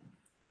mite.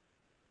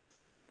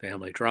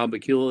 Family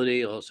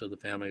Trombiculidae, also the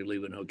family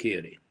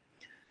Leeuwenhoekiidae.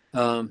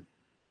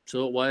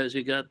 So why has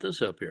he got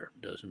this up here?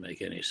 Doesn't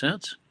make any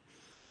sense.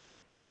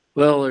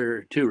 Well, there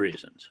are two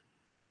reasons.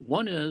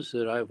 One is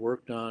that I've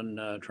worked on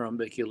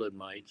trombiculid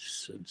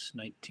mites since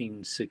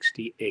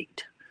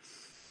 1968.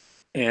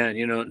 And,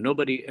 you know,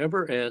 nobody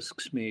ever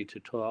asks me to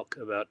talk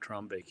about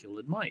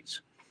trombiculid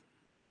mites.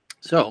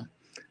 So,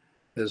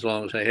 as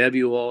long as I have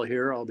you all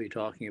here, I'll be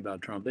talking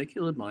about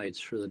trombiculid mites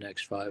for the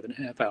next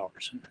 5.5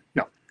 hours.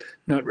 No,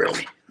 not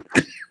really.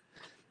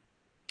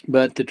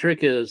 But the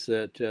trick is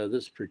that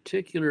this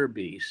particular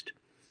beast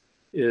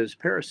is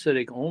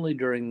parasitic only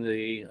during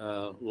the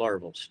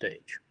larval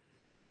stage.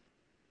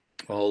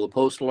 All the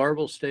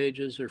post-larval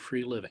stages are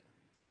free living.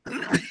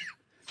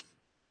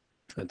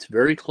 It's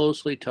very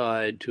closely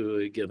tied to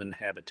a given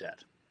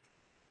habitat.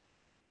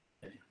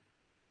 Okay.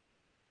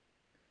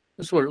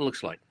 This is what it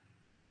looks like.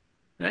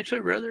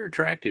 Actually, rather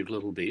attractive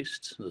little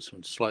beasts. This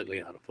one's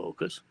slightly out of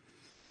focus.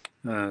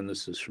 And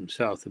this is from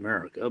South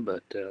America,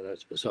 but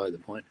that's beside the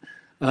point.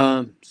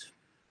 It's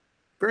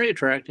very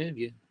attractive.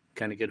 You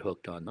kind of get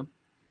hooked on them.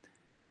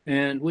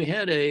 And we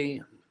had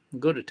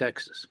go to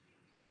Texas.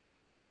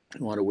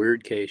 You want a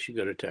weird case, you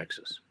go to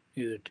Texas.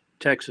 Either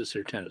Texas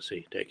or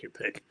Tennessee, take your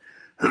pick.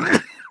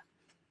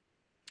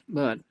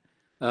 But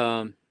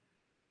you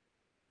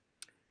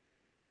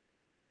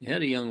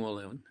had a young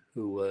woman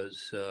who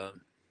was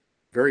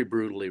very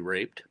brutally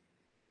raped,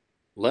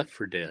 left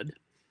for dead.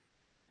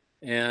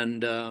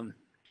 And when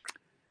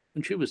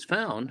she was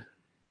found,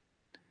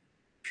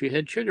 she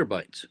had chigger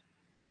bites.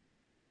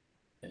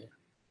 Okay.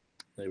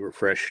 They were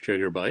fresh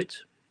chigger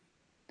bites.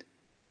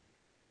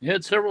 You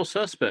had several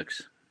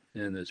suspects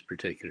in this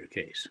particular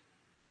case.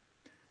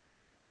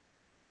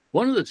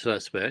 One of the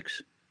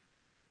suspects,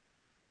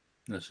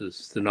 this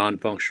is the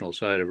non-functional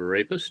side of a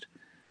rapist,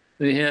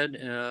 they had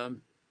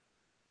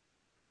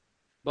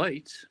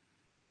bites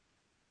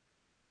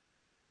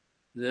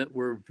that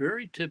were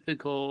very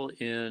typical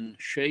in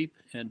shape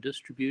and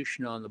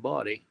distribution on the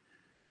body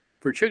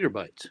for chigger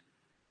bites.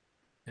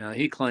 Now,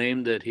 he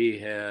claimed that he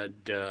had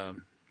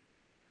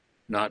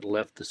not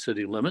left the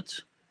city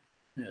limits.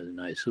 There's a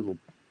nice little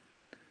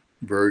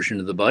version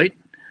of the bite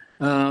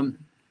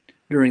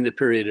during the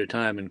period of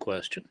time in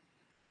question.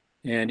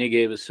 And he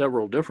gave us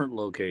several different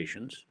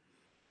locations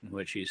in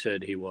which he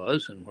said he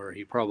was and where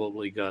he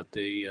probably got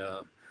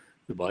the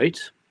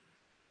bites.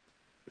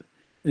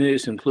 And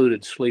these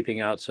included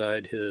sleeping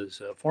outside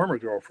his former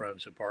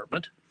girlfriend's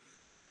apartment.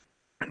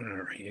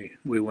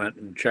 We went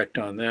and checked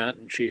on that,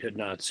 and she had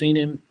not seen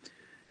him.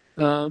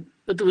 But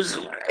there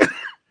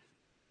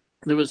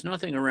was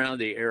nothing around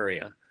the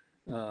area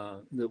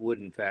that would,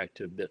 in fact,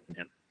 have bitten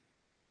him.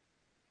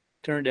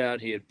 Turned out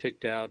he had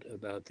picked out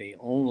about the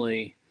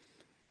only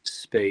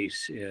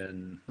space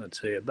in, let's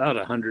say, about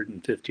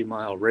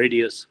 150-mile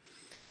radius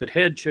that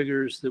had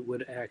chiggers that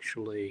would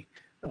actually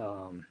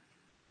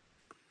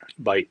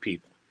bite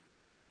people.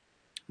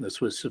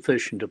 This was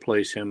sufficient to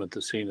place him at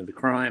the scene of the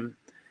crime,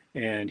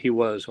 and he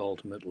was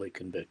ultimately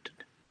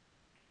convicted.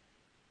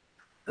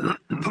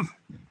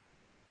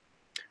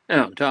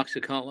 Now,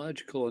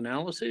 toxicological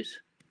analyses,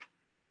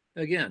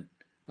 again,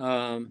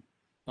 by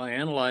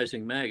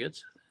analyzing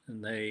maggots,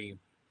 and they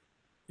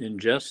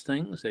ingest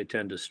things, they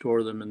tend to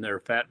store them in their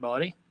fat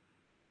body.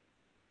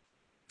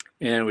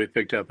 And we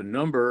picked up a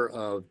number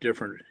of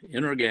different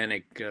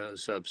inorganic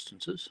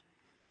substances.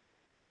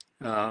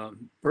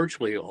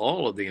 Virtually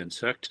all of the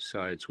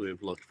insecticides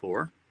we've looked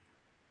for.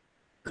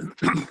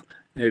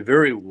 A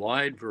very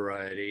wide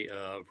variety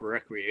of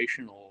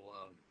recreational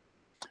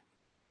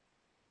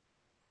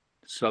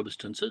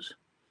substances.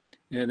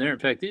 And there, in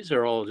fact, these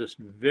are all just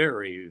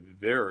very,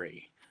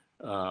 very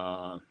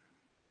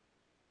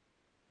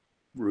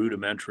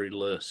rudimentary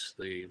lists.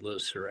 The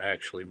lists are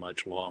actually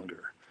much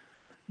longer.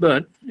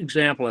 But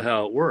example of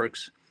how it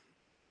works,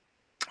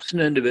 it's an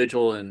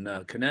individual in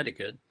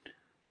Connecticut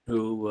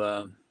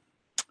who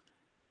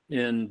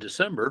in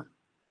December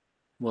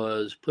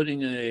was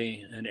putting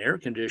an air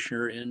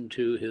conditioner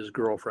into his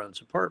girlfriend's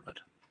apartment.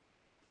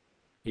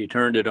 He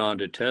turned it on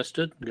to test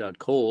it, got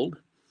cold,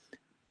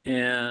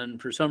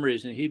 and for some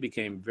reason he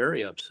became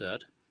very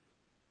upset,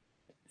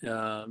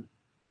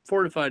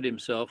 fortified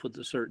himself with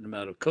a certain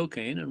amount of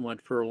cocaine and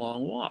went for a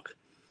long walk.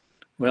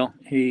 Well,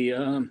 he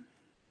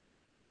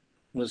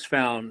was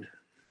found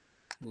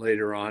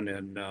later on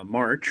in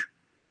March,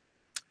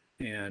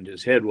 and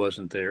his head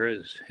wasn't there.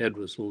 His head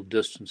was a little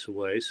distance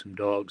away. Some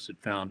dogs had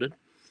found it.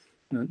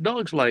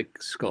 Dogs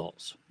like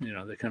skulls, you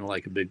know, they kind of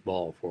like a big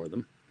ball for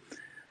them.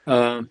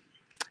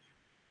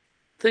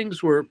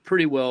 Things were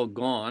pretty well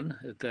gone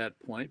at that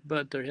point,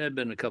 but there had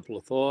been a couple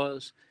of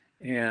thaws,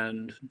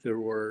 and there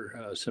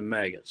were some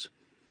maggots.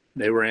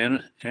 They were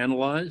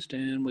analyzed,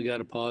 and we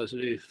got a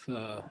positive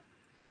for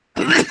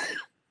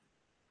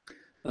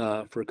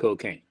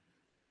cocaine.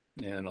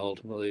 And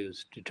ultimately it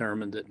was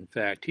determined that, in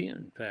fact, he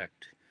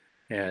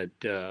had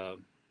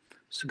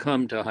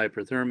succumbed to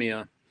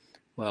hyperthermia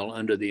while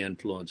under the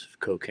influence of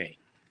cocaine.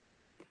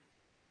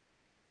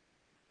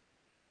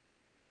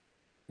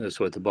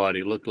 That's what the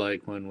body looked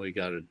like when we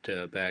got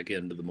it back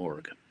into the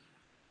morgue.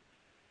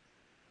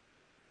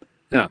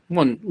 Now,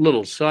 one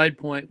little side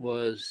point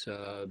was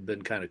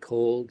been kind of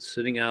cold,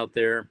 sitting out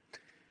there,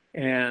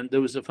 and there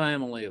was a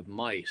family of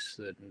mice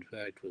that, in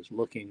fact, was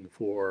looking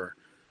for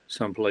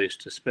some place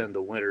to spend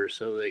the winter,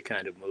 so they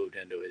kind of moved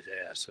into his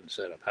ass and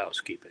set up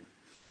housekeeping.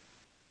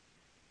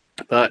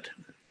 But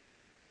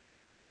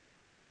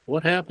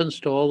what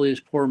happens to all these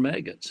poor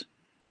maggots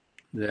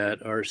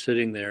that are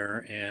sitting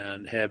there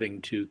and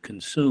having to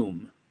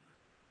consume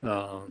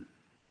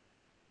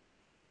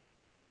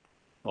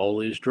all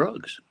these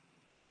drugs?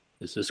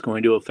 Is this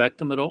going to affect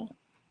them at all?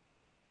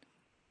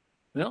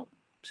 Well,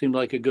 seemed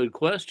like a good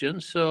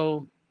question,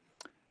 so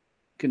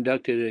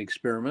conducted an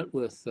experiment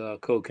with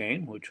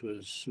cocaine, which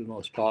was the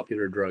most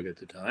popular drug at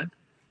the time.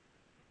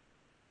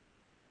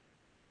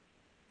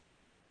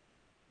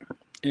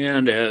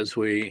 And as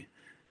we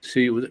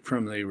see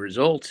from the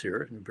results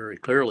here, it very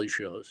clearly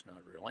shows,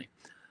 not really,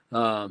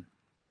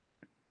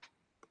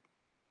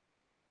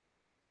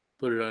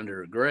 put it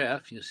under a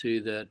graph, you see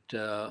that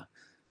the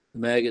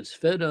maggots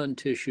fed on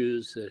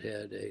tissues that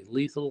had a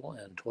lethal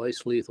and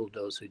twice lethal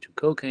dosage of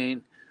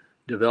cocaine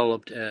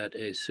developed at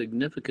a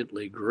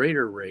significantly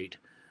greater rate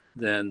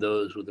than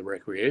those with the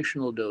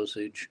recreational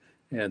dosage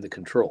and the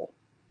control.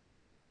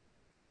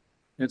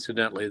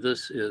 Incidentally,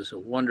 this is a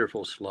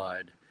wonderful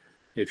slide.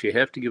 If you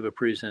have to give a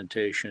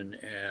presentation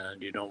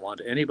and you don't want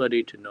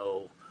anybody to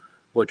know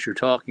what you're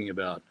talking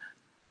about,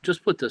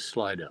 just put this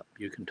slide up.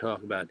 You can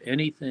talk about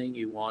anything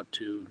you want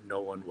to,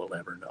 no one will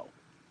ever know.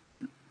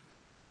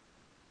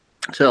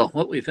 So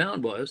what we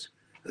found was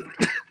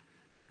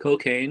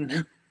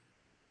cocaine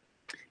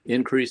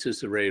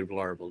increases the rate of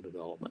larval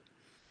development.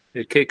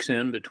 It kicks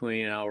in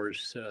between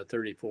hours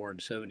 34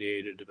 and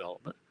 78 of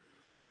development.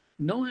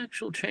 No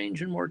actual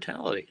change in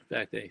mortality. In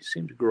fact, they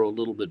seem to grow a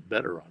little bit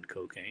better on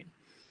cocaine.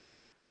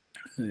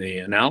 The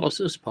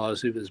analysis,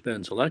 positive is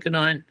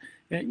benzoylecgonine,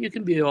 and you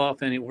can be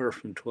off anywhere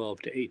from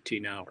 12 to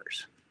 18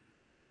 hours.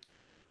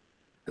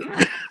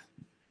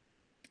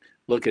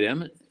 Look at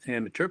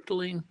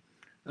amitriptyline.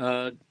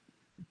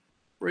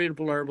 Rate of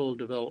larval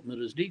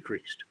development is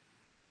decreased.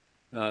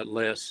 It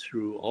lasts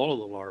through all of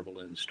the larval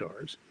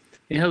instars.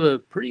 You have a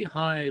pretty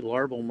high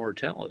larval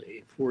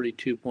mortality,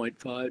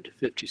 42.5 to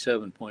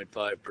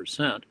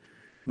 57.5%,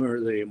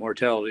 where the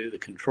mortality of the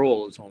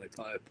control is only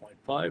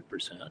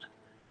 5.5%.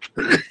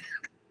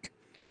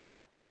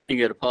 You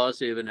get a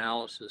positive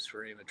analysis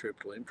for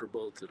amitriptyline for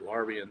both the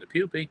larvae and the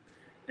pupae,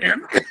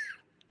 and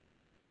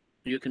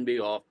you can be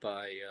off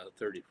by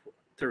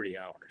 30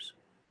 hours.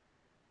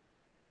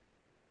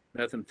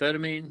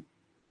 Methamphetamine,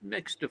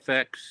 mixed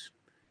effects,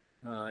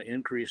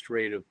 increased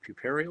rate of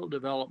pupareal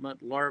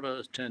development.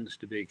 Larva tends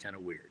to be kind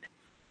of weird.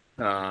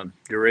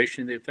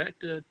 Duration of the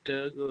effect, it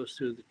goes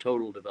through the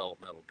total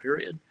developmental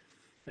period.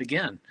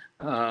 Again,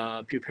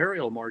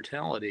 pupareal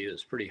mortality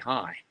is pretty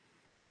high,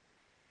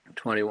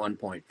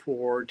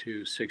 21.4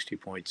 to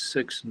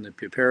 60.6 in the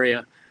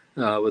puparia,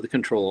 with a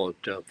control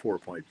at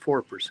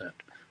 4.4%.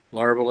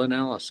 Larval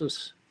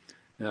analysis,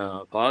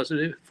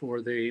 positive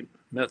for the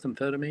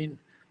methamphetamine.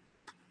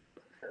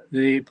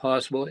 The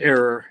possible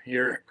error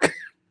here,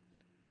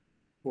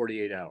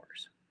 48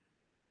 hours.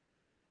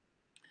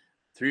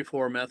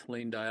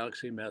 3,4-methylene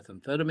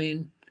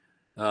dioxymethamphetamine,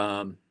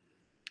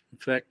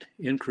 effect,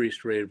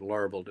 increased rate of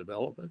larval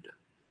development.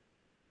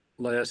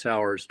 Last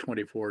hours,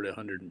 24 to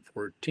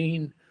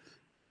 114.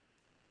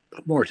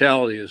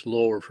 Mortality is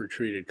lower for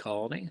treated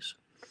colonies.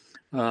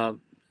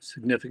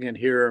 Significant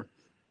here,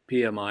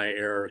 PMI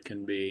error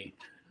can be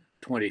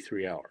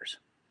 23 hours.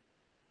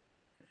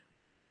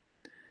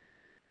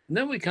 And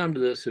then we come to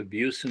this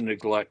abuse and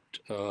neglect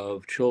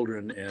of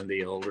children and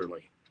the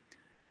elderly.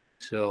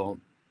 So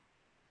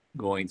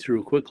going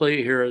through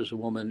quickly, here is a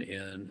woman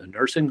in a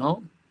nursing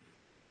home.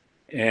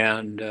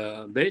 And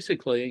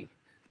basically,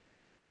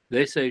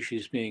 they say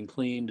she's being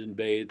cleaned and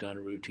bathed on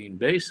a routine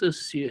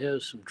basis. She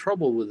has some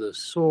trouble with a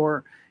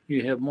sore.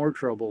 You have more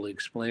trouble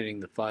explaining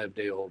the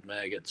 5-day-old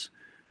maggots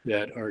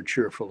that are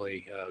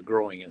cheerfully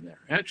growing in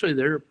there. Actually,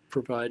 they're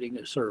providing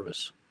a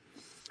service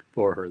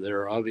for her.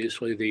 They're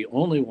obviously the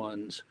only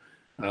ones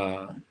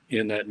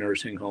in that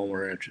nursing home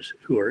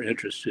who are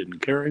interested in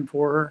caring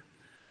for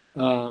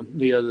her.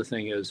 The other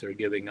thing is they're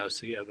giving us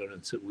the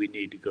evidence that we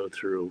need to go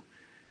through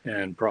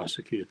and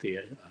prosecute the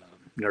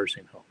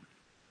nursing home.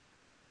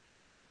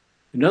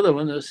 Another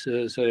one, this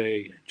is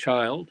a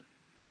child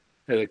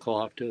at a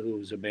Kalofta who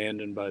was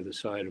abandoned by the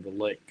side of a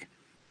lake.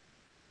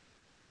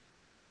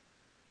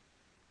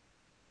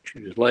 She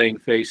was laying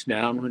face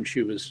down when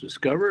she was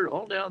discovered,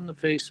 all down the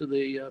face of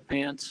the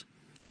pants,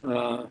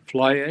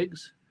 fly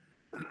eggs.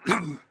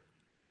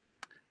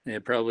 They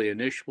had probably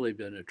initially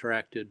been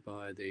attracted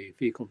by the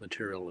fecal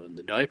material in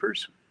the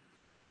diapers.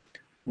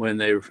 When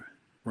they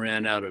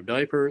ran out of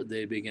diaper,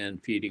 they began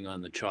feeding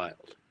on the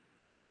child.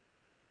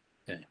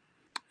 Okay.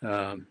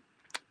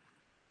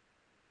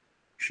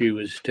 She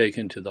was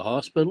taken to the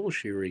hospital.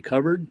 She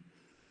recovered.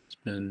 It's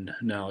been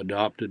now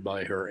adopted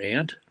by her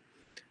aunt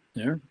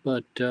there.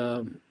 But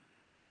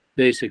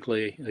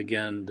basically,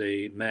 again,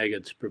 the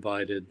maggots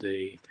provided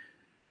the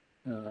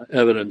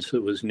evidence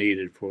that was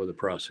needed for the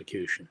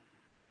prosecution.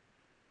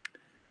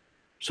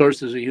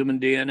 Sources of human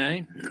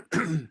DNA?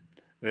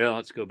 Well,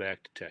 let's go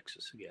back to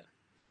Texas again.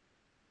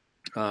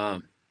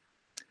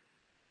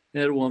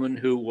 Had a woman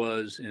who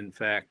was, in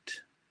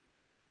fact,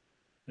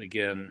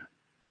 again,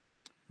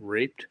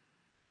 raped,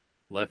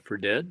 left for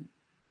dead,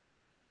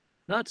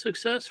 not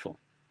successful.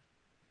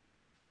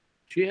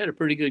 She had a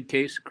pretty good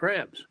case of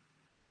crabs,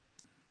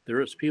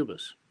 Thyrus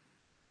pubis.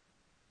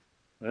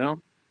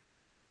 Well,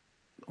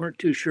 weren't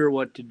too sure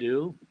what to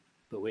do,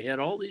 but we had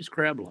all these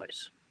crab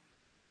lice,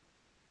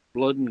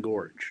 blood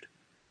engorged.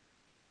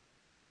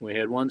 We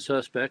had one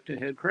suspect that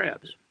had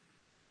crabs.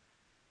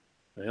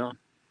 Well,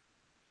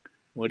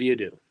 what do you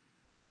do?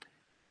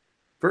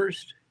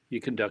 First,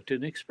 you conduct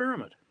an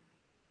experiment.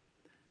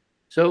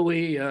 So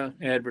we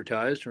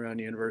advertised around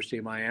the University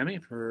of Miami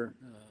for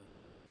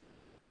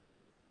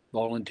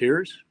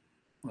volunteers,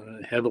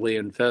 heavily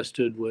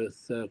infested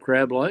with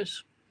crab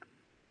lice.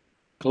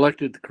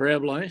 Collected the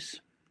crab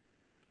lice,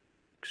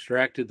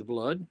 extracted the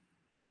blood,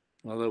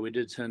 although we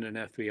did send an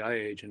FBI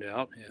agent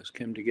out, ask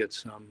him to get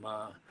some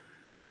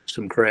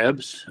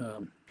crabs.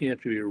 You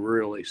have to be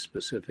really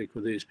specific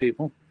with these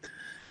people.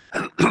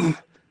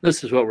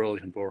 This is what we're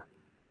looking for.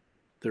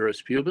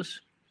 Thyrus pubis.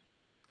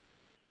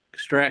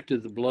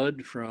 Extracted the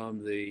blood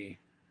from the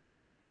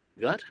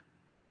gut,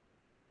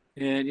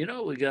 and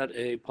we got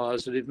a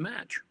positive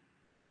match.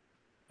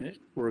 It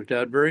worked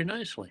out very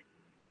nicely.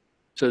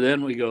 So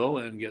then we go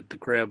and get the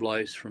crab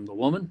lice from the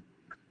woman,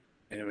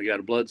 and we got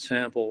a blood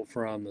sample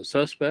from the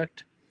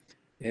suspect,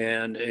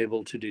 and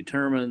able to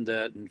determine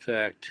that, in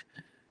fact,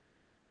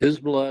 his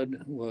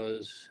blood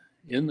was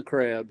in the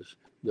crabs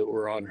that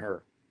were on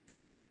her.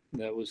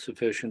 That was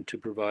sufficient to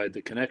provide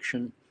the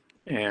connection,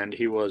 and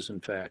he was, in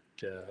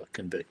fact,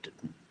 convicted.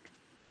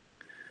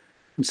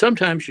 And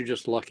sometimes you're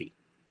just lucky.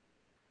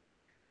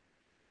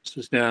 This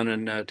is down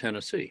in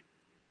Tennessee.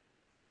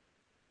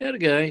 You had a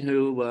guy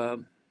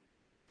who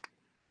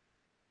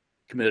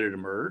committed a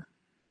murder.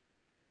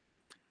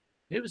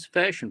 It was a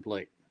fashion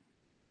plate.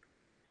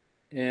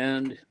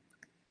 And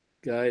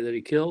the guy that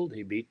he killed,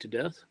 he beat to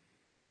death.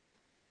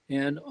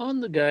 And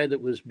on the guy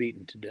that was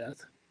beaten to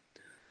death,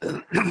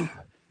 there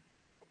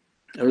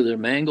were the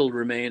mangled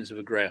remains of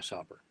a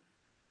grasshopper.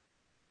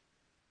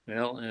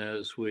 Well,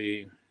 as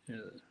we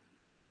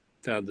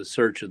found the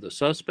search of the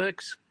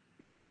suspects,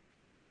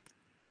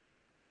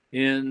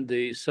 in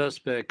the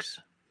suspect's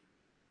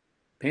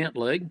pant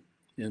leg,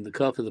 in the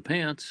cuff of the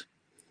pants,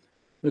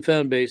 we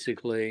found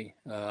basically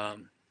the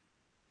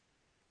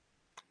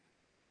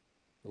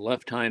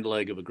left hind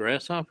leg of a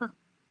grasshopper.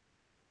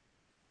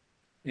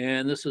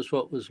 And this is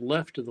what was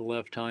left of the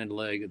left hind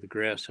leg of the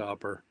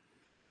grasshopper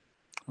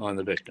on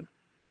the victim.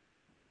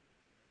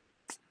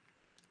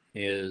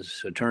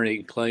 His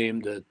attorney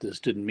claimed that this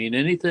didn't mean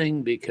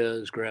anything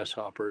because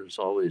grasshoppers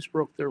always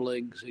broke their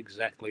legs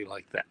exactly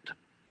like that.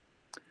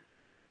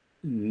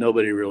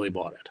 Nobody really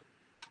bought it.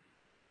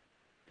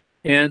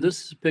 And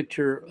this is a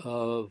picture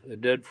of a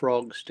dead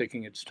frog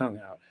sticking its tongue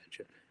out at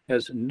you. It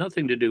has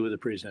nothing to do with the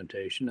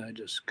presentation. I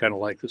just kind of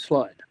like the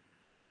slide.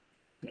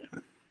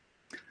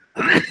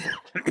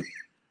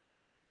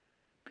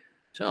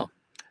 So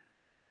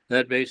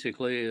that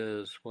basically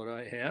is what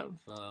I have.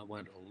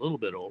 Went a little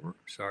bit over.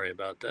 Sorry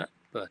about that,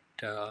 but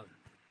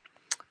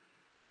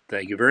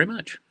thank you very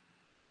much.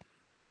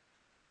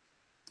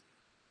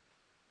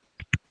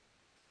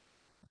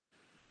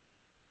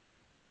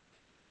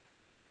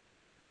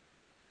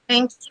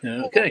 Thank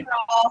you, Okay.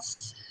 Prof.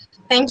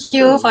 Thank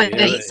you for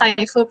the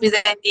insightful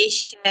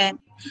presentation.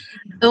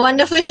 A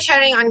wonderful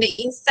sharing on the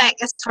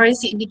insect as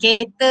tourist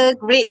indicator,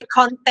 great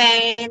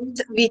content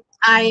with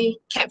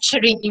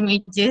eye-capturing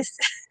images.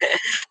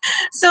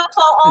 So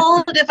for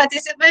all the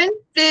participants,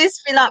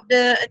 please fill up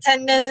the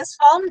attendance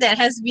form that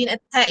has been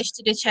attached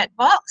to the chat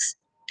box.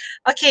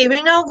 Okay,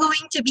 we're now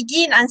going to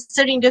begin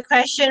answering the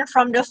question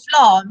from the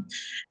floor.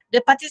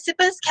 The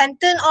participants can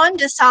turn on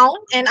the sound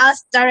and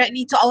ask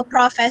directly to our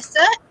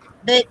professor.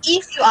 But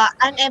if you are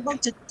unable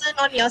to turn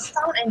on your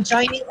sound and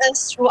joining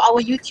us through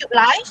our YouTube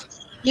live,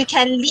 you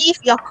can leave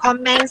your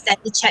comments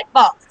at the chat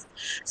box.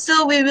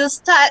 So we will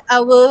start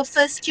our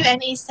first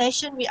Q&A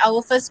session with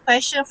our first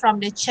question from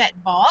the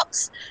chat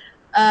box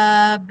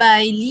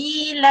by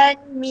Lee Lan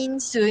Min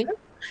Soon.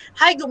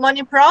 Hi, good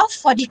morning, Prof.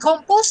 For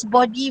decomposed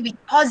body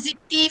with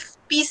positive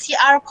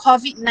PCR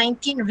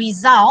COVID-19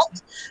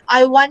 result,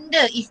 I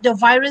wonder if the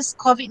virus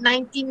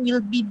COVID-19 will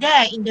be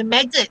there in the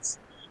maggots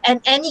and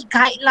any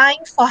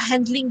guideline for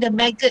handling the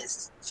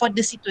maggots for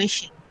the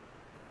situation.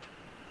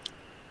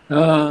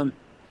 To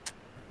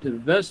the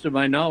best of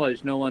my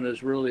knowledge, no one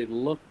has really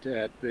looked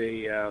at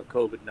the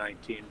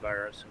COVID-19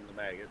 virus and the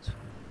maggots.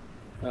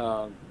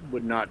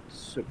 Would not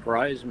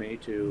surprise me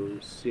to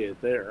see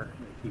it there.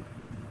 It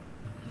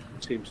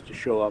seems to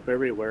show up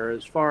everywhere.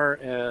 As far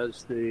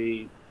as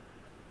the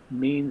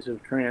means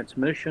of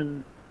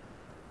transmission,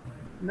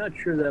 I'm not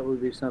sure that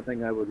would be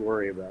something I would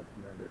worry about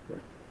tremendously.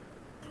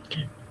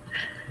 Okay.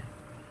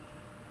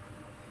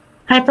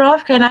 Hi,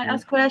 Prof. Can I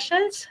ask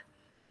questions?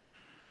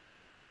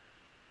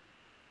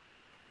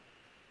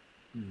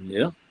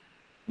 Yeah.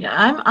 Yeah,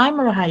 I'm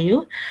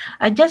Rahayu.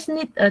 I just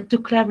need to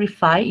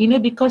clarify,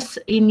 because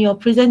in your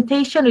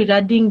presentation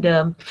regarding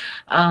the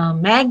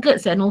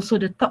maggots and also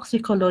the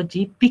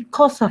toxicology,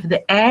 because of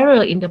the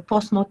error in the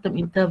postmortem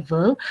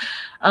interval,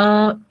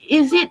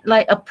 is it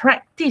like a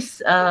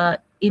practice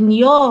in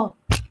your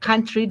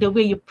country, the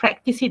way you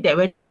practice it, that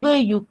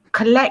whenever you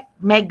collect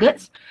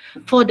maggots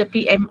for the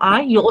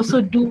PMI, you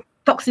also do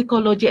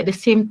toxicology at the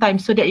same time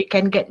so that you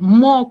can get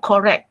more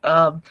correct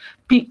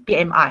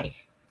PMI?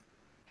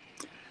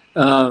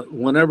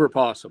 Whenever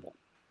possible.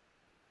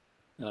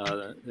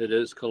 It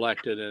is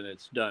collected and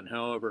it's done.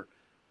 However,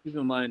 keep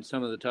in mind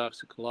some of the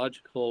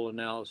toxicological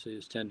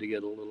analyses tend to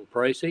get a little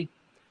pricey.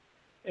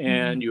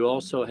 And you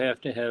also have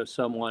to have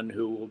someone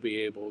who will be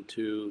able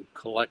to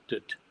collect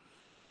it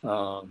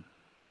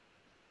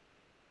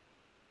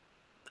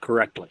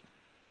correctly.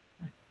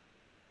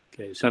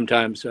 Okay,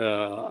 sometimes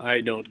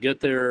I don't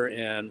get there,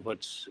 and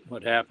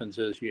what happens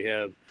is you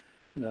have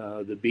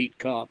the beat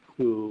cop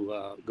who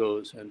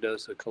goes and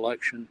does the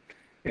collection,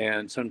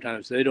 and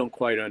sometimes they don't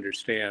quite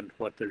understand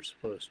what they're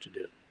supposed to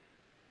do.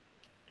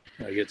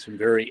 I get some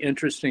very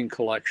interesting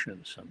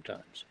collections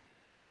sometimes.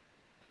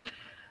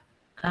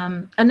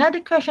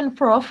 Another question,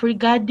 Prof,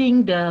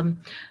 regarding the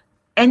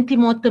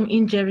antemortem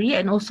injury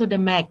and also the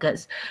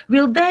maggots.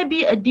 Will there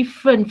be a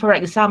difference, for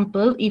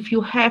example, if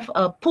you have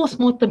a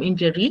postmortem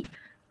injury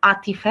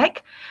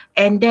artifact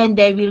and then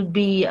there will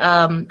be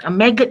a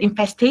maggot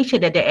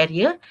infestation at the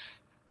area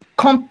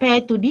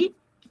compared to the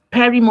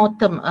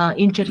perimortem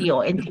injury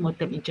or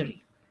antemortem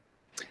injury?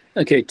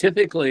 Okay,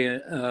 typically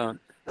a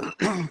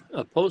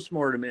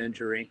postmortem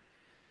injury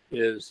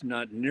is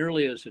not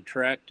nearly as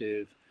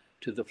attractive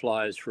to the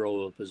fly's for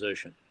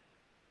oviposition.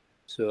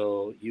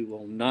 So you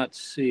will not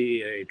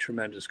see a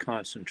tremendous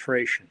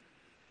concentration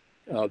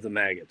of the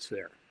maggots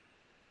there.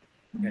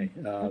 Okay.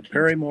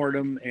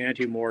 Perimortem,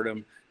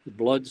 antemortem, the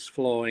blood's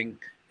flowing,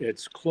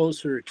 it's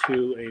closer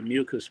to a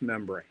mucous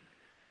membrane.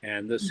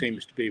 And this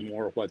seems to be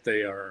more what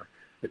they are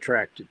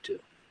attracted to.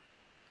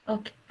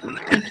 Okay,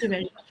 thank you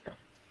very much.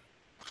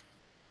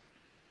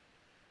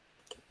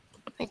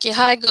 Okay,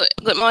 hi,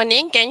 good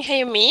morning. Can you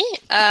hear me?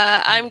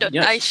 I'm Dr.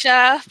 Yes.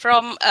 Aisha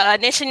from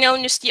National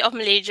University of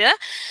Malaysia.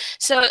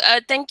 So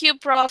thank you,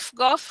 Prof.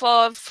 Goff,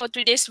 for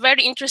today's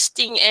very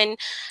interesting and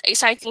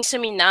exciting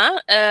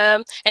seminar.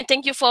 And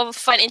thank you for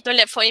F.U.N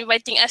Internet for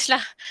inviting us.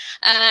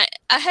 I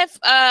have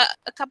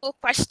a couple of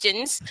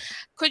questions.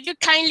 Could you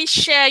kindly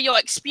share your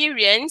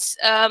experience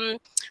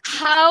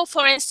how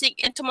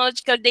forensic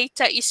entomological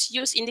data is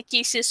used in the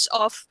cases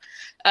of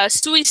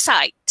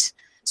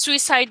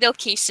suicidal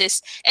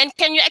cases, and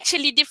can you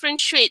actually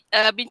differentiate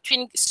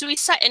between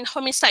suicide and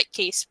homicide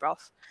case,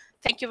 Prof?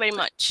 Thank you very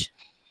much.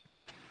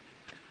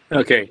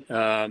 Okay,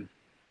 the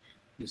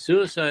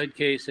suicide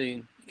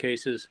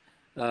cases,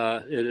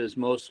 it is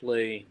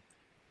mostly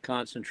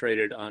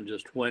concentrated on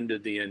just when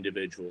did the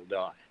individual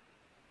die.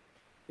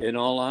 In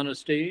all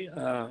honesty,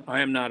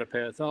 I am not a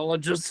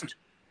pathologist.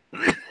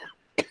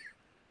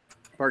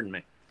 Pardon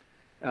me.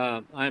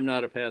 I'm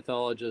not a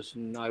pathologist,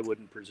 and I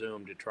wouldn't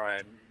presume to try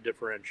and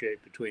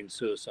differentiate between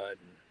suicide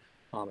and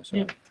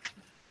homicide.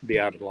 Be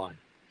out of line.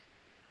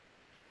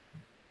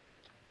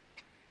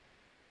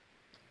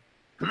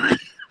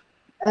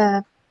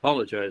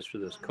 Apologize for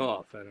this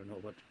cough. I don't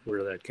know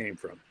where that came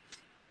from.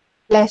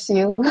 Bless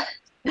you.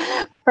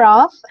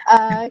 Prof,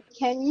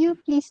 can you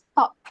please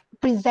stop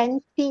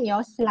presenting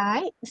your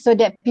slide so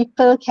that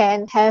people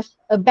can have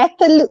a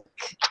better look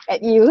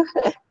at you?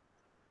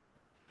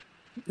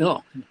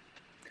 No.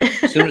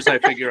 As soon as I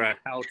figure out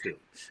how to.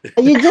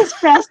 You just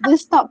press the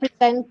stop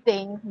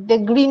presenting, the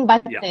green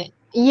button.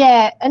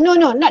 Yeah. No,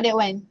 not that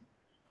one.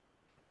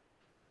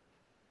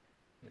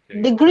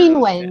 Okay, the green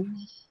one.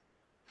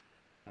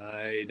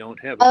 I don't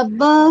have it.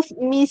 Above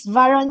Miss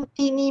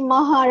Varantini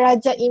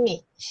Maharaja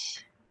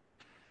image.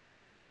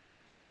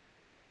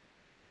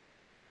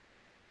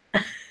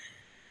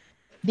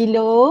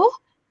 Below,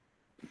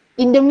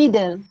 in the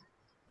middle.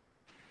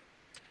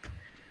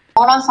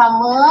 Orang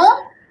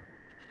sama.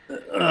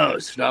 Oh,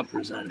 stop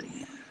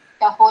presenting.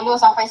 Dah follow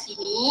sampai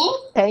sini.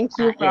 Thank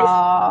you,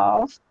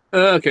 Prof.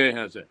 Okay,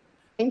 how's it?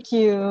 Thank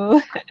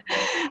you.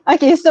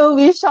 Okay, so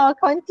we shall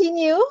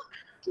continue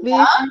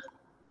with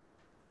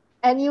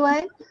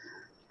anyone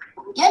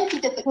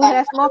who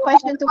has more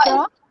questions to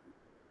Prof.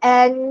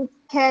 And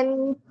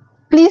can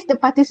please the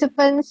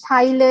participants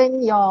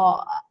silent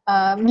your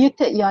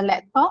muted your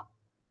laptop.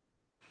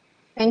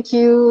 Thank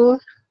you.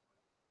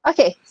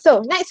 Okay,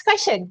 so next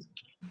question.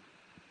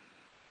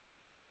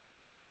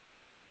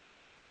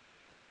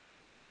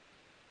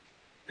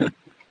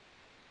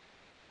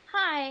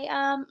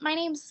 Hi, my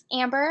name's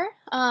Amber.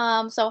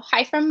 So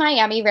hi from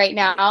Miami right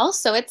now.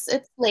 So it's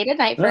late at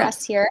night for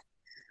us here.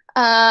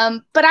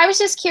 But I was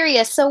just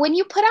curious. So when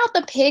you put out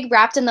the pig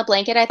wrapped in the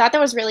blanket, I thought that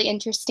was really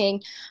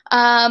interesting.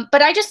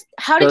 But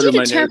how did you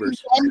determine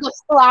when the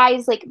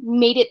flies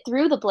made it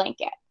through the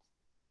blanket?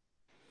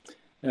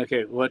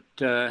 Okay, what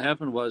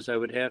happened was I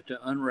would have to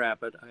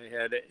unwrap it. I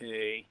had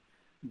a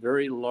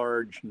very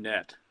large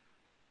net.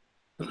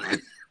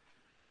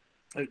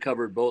 It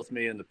covered both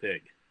me and the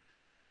pig.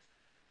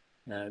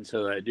 And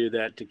so I do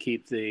that to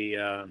keep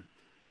the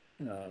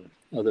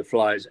other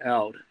flies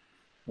out.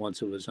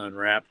 Once it was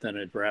unwrapped, then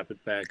I'd wrap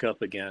it back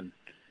up again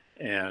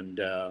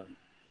and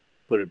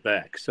put it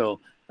back.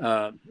 So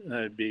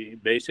I'd be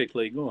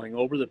basically going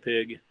over the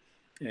pig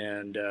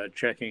and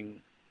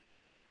checking,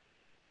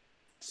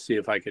 see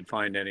if I could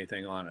find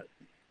anything on it.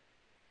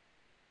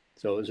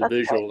 So it was a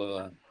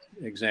visual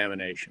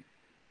examination.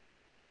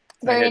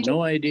 I had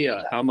no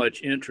idea how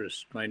much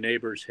interest my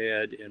neighbors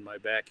had in my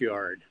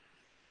backyard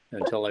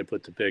until I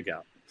put the pig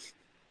out.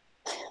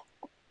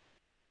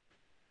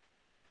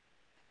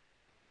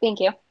 Thank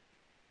you.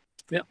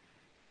 Yeah.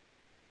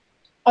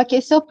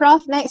 Okay, so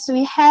Prof, next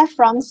we have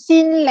from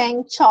Sin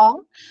Lang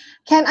Chong.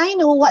 Can I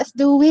know what's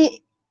the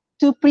way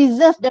to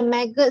preserve the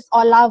maggots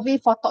or larvae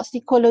for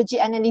toxicology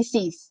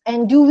analysis?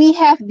 And do we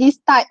have this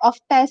type of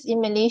test in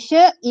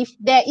Malaysia? If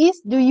there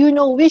is, do you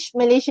know which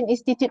Malaysian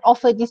institute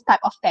offer this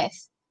type of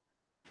test?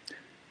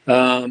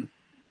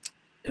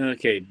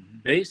 Okay,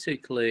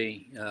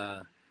 basically,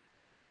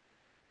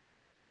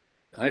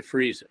 I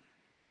freeze it.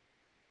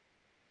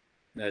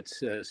 That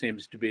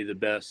seems to be the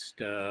best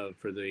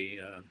for the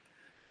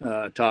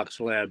tox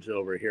labs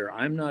over here.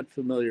 I'm not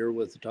familiar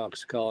with the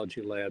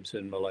toxicology labs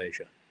in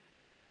Malaysia.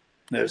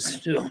 There's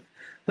still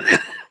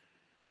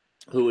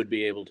who would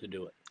be able to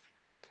do it.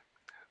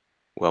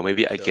 Well,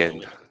 maybe I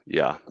can,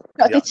 yeah.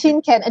 Dr.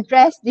 Chin can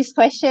address this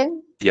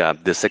question. Yeah,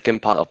 the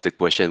second part of the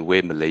question,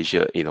 where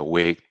Malaysia, in a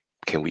way,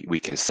 can we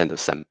can send a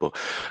sample.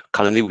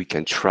 Currently, we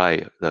can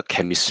try the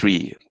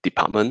chemistry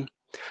department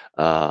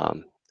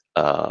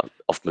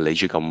of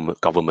Malaysia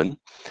government,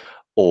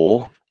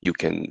 or you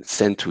can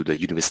send to the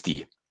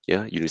university,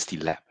 university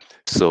lab.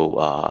 So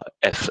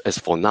as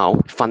for now,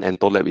 F.U.N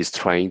Lab is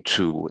trying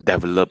to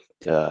develop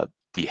the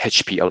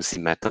HPLC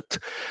method,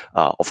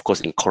 of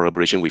course, in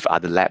collaboration with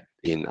other lab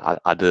in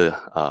other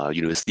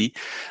university.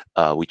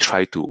 We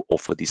try to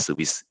offer this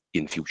service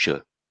in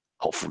future,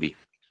 hopefully.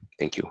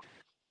 Thank you.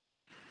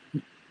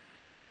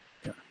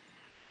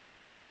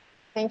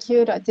 Thank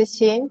you, Dr.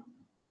 Chin.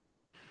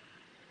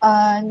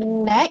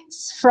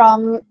 Next,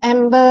 from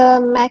Amber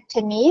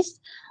McTennis,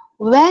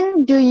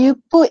 when do you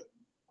put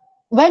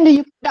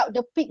out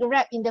the pig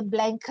wrap in the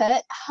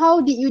blanket?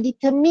 How did you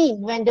determine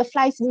when the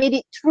flies made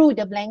it through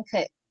the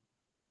blanket?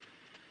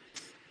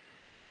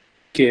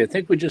 Okay, I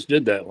think we just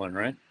did that one,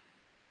 right?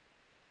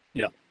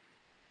 Yeah.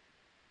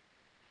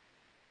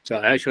 So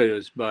actually it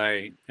was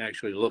by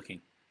actually looking,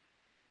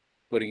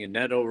 putting a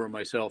net over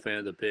myself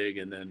and the pig,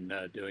 and then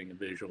doing a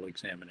visual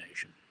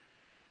examination.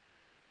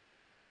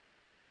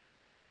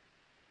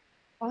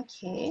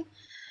 Okay.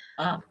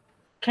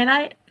 Can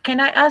I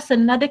ask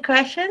another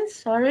question?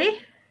 Sorry.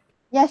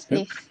 Yes,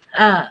 please.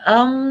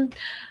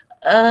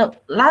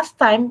 Last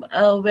time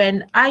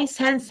when I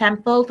sent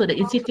sample to the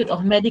Institute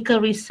of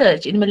Medical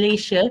Research in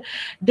Malaysia,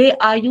 they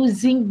are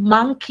using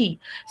monkey.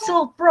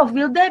 So, Prof,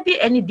 will there be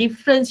any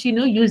difference,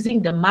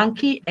 using the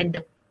monkey and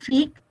the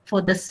pig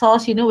for the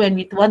source, when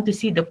we want to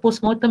see the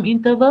postmortem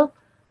interval?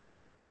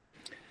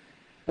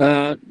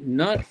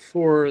 Not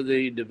for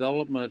the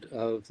development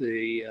of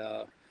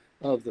the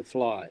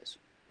flies,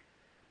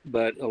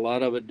 but a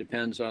lot of it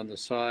depends on the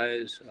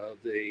size of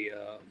the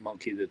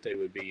monkey that they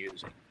would be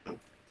using.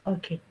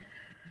 Okay.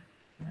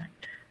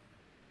 Right.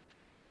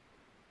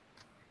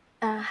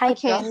 Hi,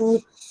 Okay.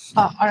 Prof.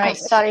 Oh, all right.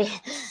 Sorry.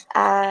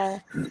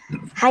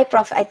 Hi,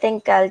 Prof. I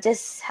think I'll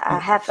just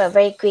have a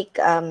very quick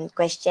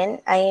question.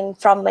 I'm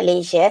from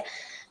Malaysia,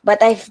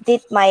 but I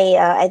did my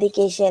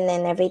education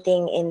and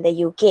everything in the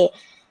UK.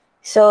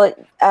 So,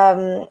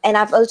 and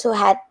I've also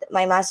had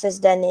my master's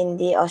done in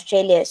the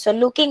Australia. So,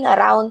 looking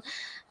around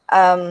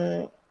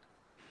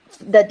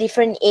the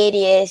different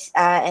areas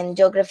and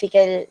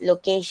geographical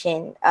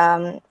location,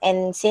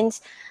 and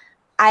since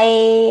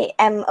I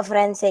am a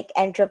forensic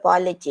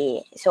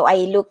anthropology, so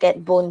I look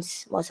at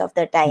bones most of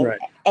the time. Right.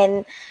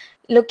 And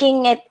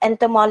looking at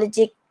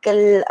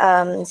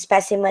entomological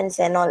specimens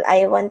and all,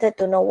 I wanted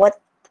to know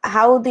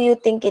how do you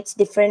think it's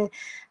different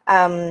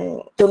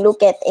to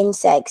look at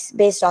insects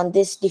based on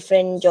these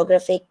different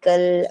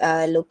geographical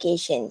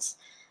locations?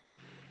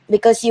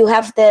 Because you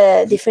have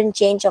the different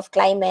change of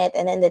climate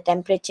and then the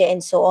temperature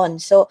and so on.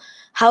 So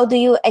how do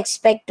you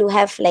expect to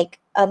have like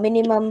a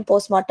minimum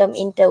postmortem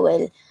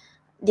interval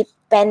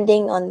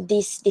depending on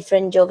these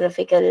different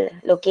geographical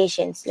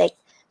locations, like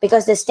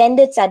because the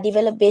standards are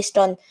developed based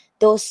on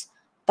those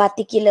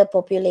particular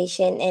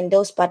population and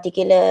those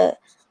particular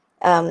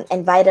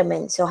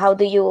environments? So how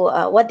do you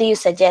what do you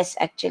suggest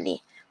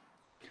actually?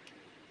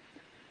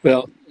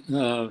 Well,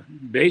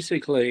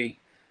 basically,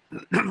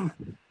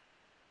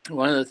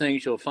 one of the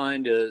things you'll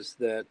find is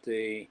that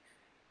the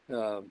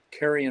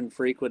carrion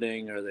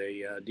frequenting or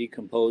the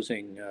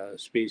decomposing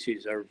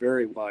species are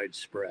very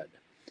widespread.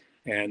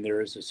 And there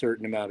is a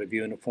certain amount of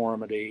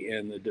uniformity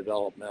in the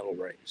developmental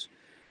rates.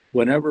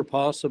 Whenever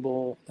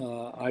possible,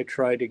 I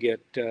try to get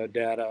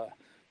data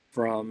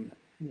from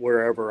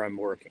wherever I'm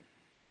working.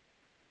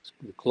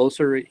 The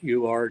closer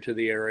you are to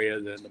the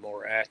area, then the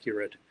more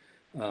accurate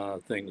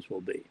things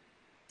will be.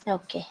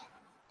 Okay,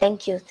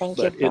 thank you, Prof.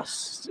 But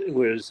it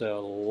was a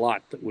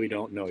lot that we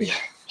don't know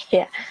yet.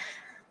 Yeah,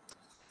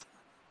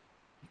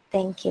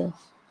 thank you.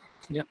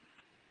 Yeah.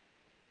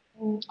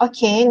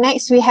 Okay,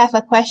 next we have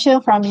a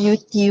question from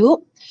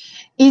YouTube.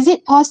 Is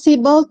it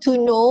possible to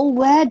know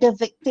where the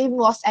victim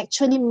was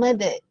actually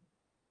murdered?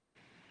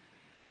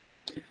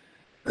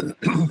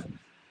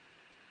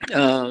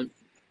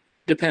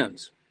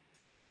 Depends.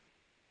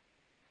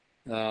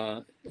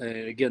 And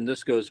again,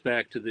 this goes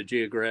back to the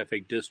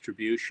geographic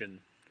distribution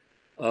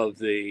of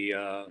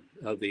the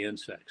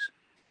insects.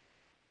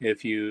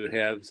 If you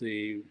have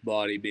the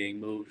body being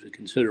moved a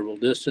considerable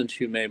distance,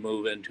 you may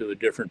move into a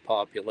different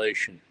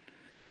population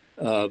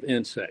of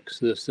insects.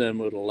 This then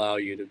would allow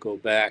you to go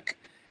back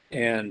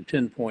and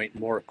pinpoint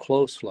more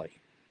closely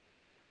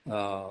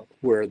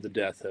where the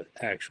death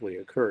actually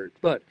occurred.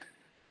 But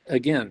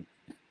again,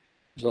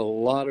 there's a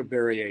lot of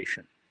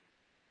variation,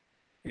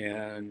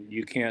 and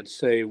you can't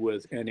say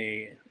with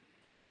any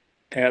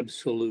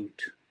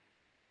absolute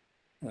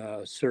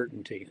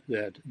certainty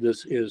that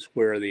this is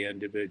where the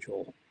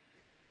individual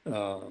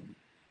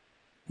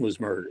was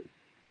murdered.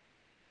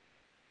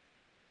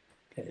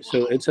 Okay,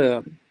 so it's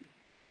a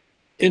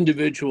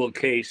individual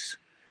case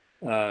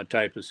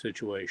type of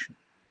situation.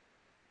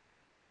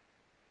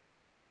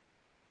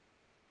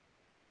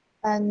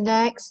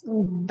 Next,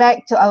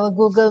 back to our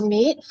Google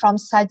Meet from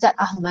Sajjad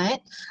Ahmad.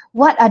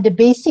 What are the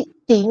basic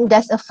things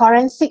that a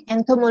forensic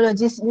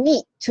entomologist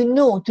need to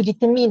know to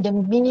determine the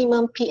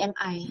minimum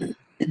PMI?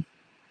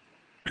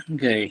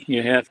 Okay,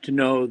 you have to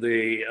know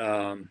the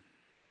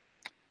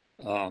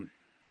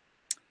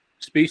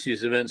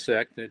species of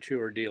insect that you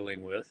are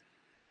dealing with,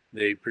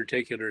 the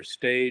particular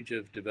stage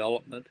of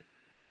development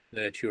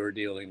that you're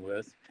dealing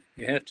with.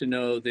 You have to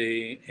know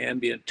the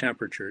ambient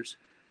temperatures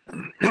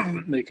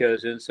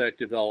because insect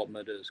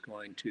development is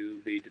going to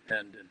be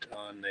dependent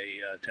on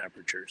the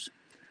temperatures.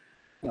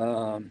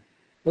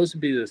 Those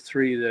would be the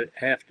three that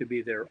have to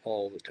be there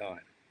all the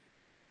time.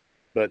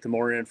 But the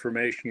more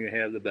information you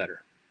have, the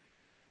better.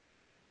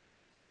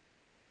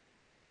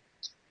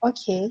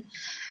 Okay,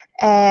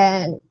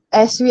 and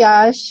as we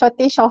are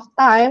shortage of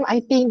time, I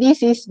think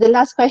this is the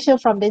last question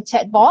from the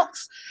chat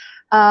box.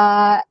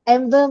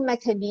 Amber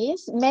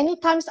Mechanis, many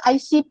times I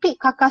see pig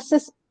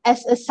carcasses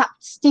as a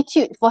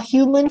substitute for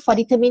human for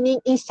determining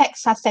insect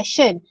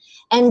succession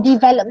and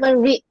development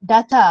rate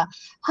data.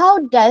 How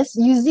does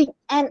using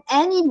an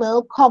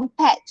animal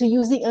compare to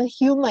using a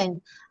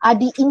human? Are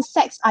the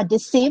insects are the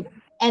same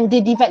and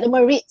the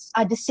development rates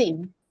are the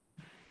same?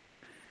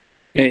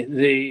 Okay,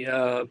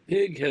 the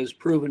pig has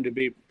proven to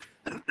be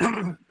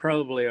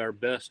probably our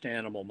best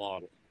animal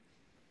model.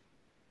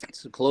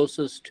 It's the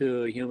closest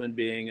to a human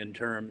being in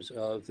terms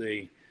of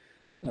the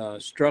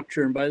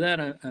structure, and by that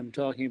I'm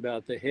talking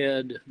about the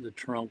head, the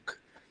trunk,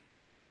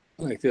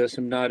 like this.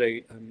 I'm not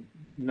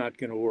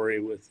going to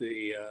worry with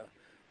the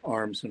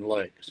arms and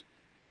legs.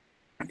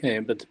 Okay,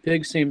 but the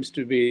pig seems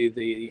to be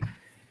the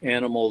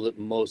animal that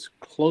most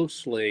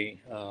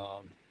closely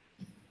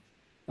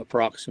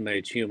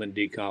approximates human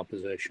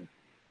decomposition.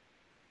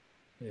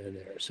 in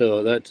there.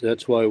 So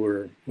that's why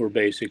we're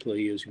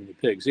basically using the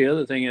pigs. The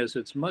other thing is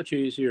it's much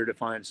easier to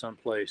find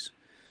someplace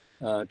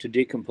to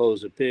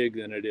decompose a pig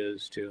than it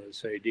is to,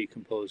 say,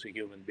 decompose a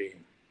human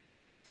being.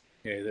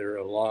 Okay, there are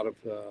a lot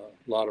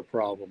of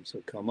problems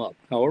that come up.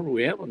 However,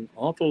 we have an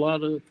awful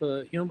lot of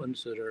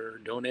humans that are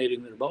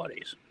donating their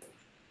bodies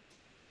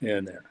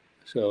in there.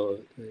 So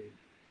the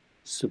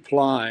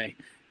supply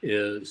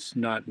is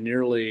not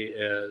nearly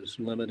as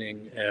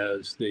limiting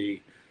as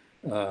the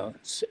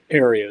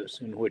areas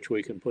in which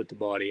we can put the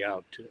body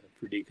out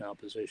for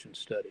decomposition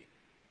study.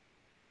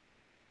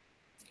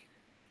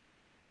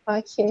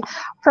 Okay,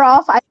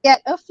 Prof, I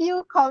get a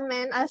few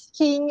comments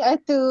asking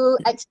to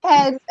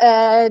extend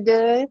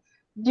the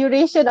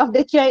duration of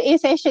the Q&A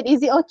session.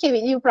 Is it okay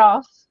with you,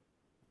 Prof?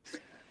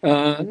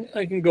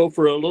 I can go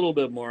for a little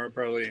bit more.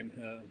 Probably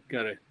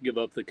got to give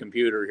up the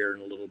computer here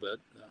in a little bit.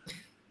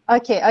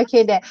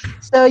 Okay then.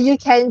 So you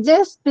can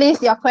just place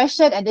your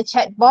question at the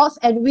chat box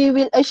and we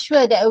will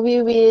assure that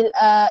we will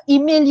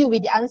email you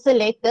with the answer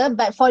later.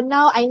 But for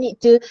now, I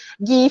need to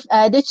give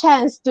the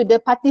chance to the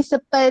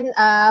participant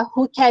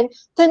who can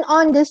turn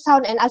on the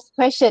sound and ask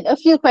question. A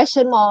few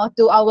questions more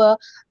to our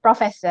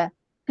professor,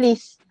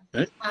 please.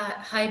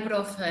 Hi,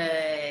 Prof.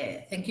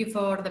 Thank you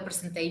for the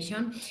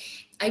presentation.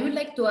 I would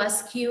like to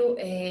ask you,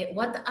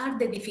 what are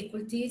the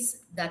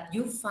difficulties that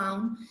you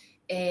found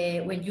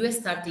when you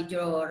started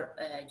your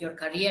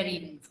career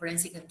in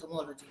forensic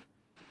entomology?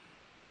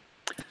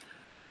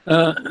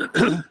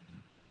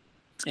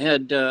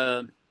 Had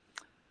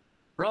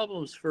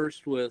problems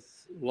first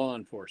with law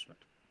enforcement.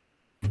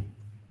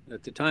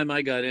 At the time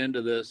I got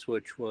into this,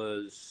 which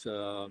was,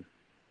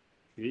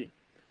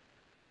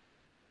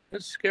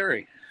 it's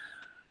scary.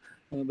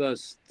 About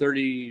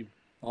 30,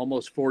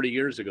 almost 40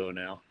 years ago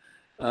now.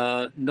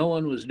 No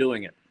one was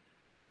doing it.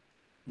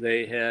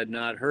 They had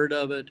not heard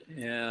of it,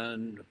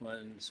 and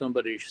when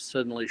somebody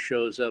suddenly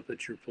shows up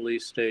at your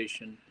police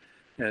station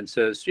and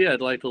says, yeah,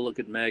 I'd like to look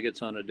at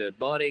maggots on a dead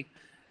body,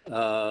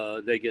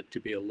 they get to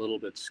be a little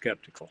bit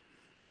skeptical.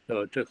 So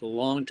it took a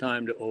long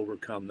time to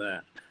overcome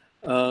that.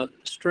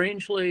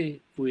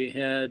 Strangely, we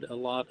had a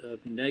lot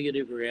of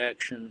negative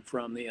reaction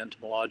from the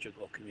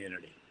entomological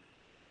community.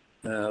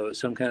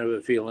 Some kind of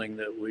a feeling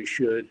that we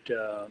should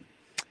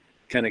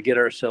kind of get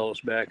ourselves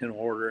back in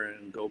order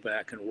and go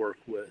back and work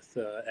with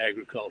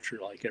agriculture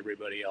like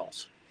everybody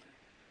else.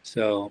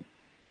 So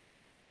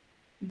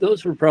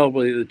those were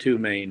probably the two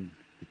main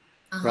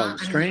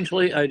problems.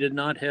 Strangely, I did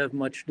not have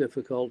much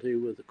difficulty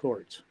with the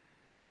courts.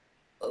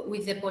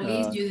 With the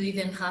police, you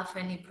didn't have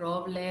any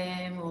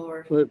problem,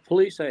 or? With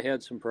police, I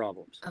had some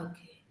problems. Okay.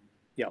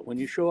 Yeah, when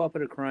you show up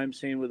at a crime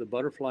scene with a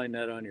butterfly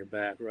net on your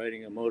back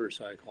riding a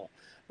motorcycle,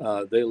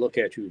 they look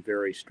at you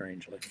very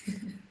strangely.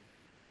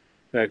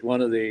 In fact,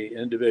 one of the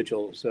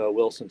individuals,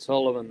 Wilson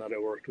Sullivan, that I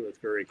worked with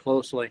very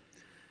closely,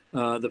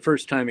 the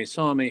first time he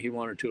saw me, he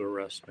wanted to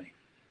arrest me.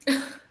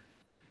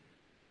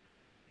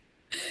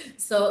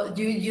 So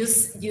you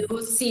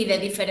see the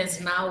difference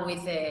now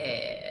with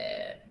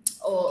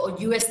or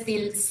you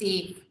still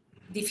see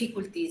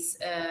difficulties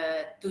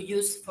to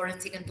use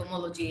forensic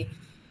entomology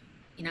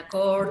in a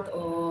court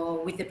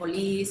or with the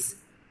police?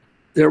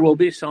 There will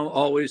be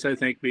always, I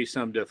think, be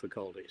some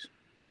difficulties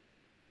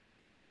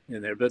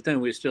in there, but then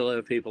we still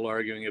have people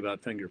arguing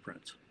about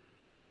fingerprints.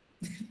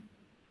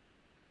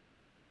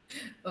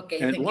 Okay.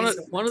 And one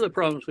of the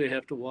problems we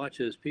have to watch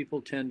is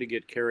people tend to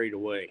get carried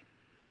away,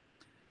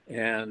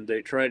 and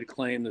they try to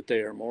claim that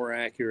they are more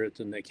accurate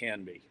than they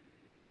can be.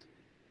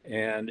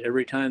 And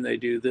every time they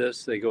do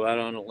this, they go out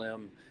on a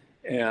limb,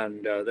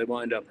 and they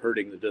wind up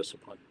hurting the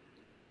discipline.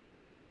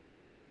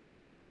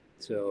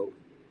 So,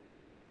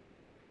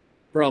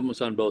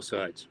 problems on both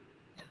sides.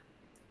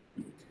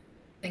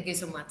 Thank you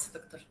so much,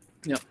 Doctor.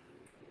 Yeah.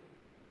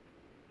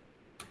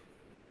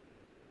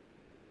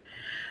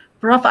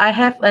 Prof, I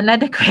have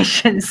another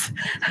questions.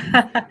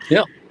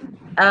 Yeah.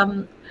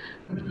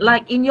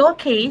 Like in your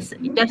case,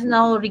 just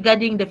now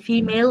regarding the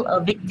female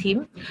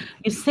victim,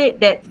 you said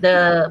that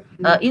the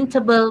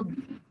interval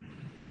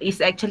is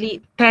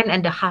actually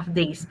 10.5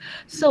 days.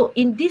 So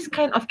in this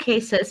kind of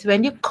cases,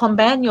 when you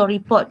combine your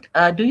report,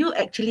 do you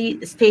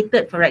actually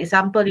stated, for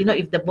example,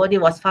 if the body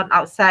was found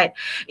outside,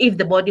 if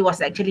the body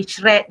was actually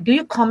shredded, do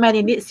you comment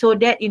in it so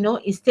that,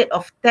 instead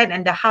of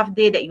 10.5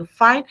 days that you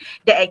find,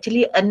 that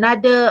actually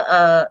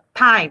another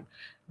time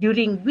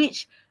during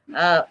which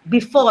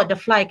before the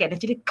fly can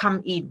actually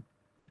come in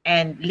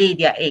and lay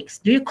their eggs?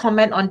 Do you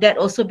comment on that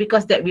also,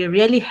 because that will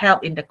really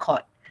help in the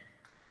court?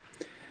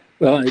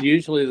 Well,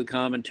 usually the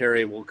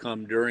commentary will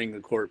come during the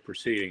court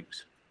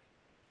proceedings.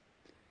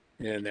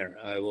 And there,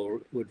 I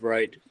would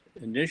write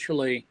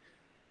initially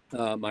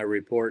my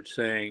report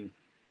saying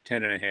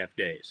 10.5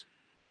 days.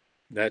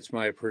 That's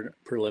my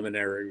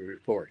preliminary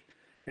report.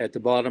 At the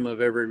bottom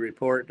of every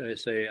report, I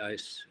say I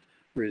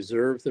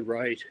reserve the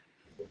right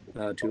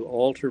to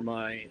alter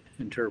my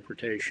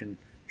interpretation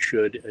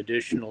should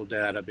additional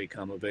data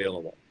become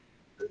available.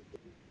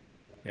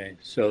 Okay,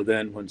 so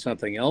then when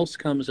something else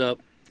comes up,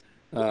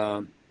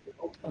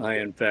 I,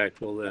 in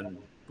fact, will then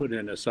put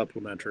in a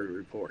supplementary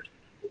report.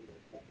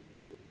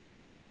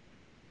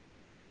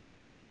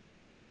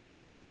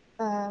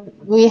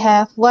 We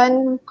have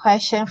one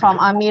question from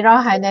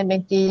Amira Hanan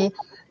binti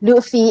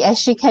Lutfi. As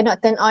she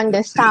cannot turn on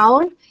the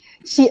sound,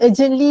 she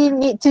urgently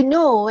need to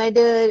know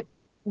whether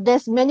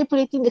does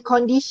manipulating the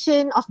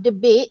condition of the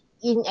bed,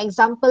 in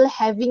example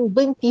having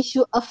burnt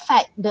tissue,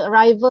 affect the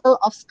arrival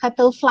of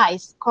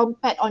scuttleflies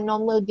compared on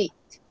normal bed?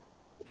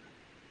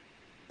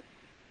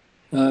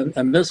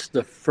 I missed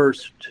the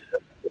first.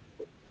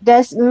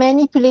 Does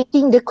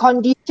manipulating the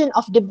condition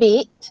of the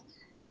bed,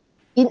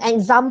 in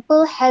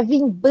example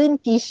having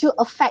burnt tissue,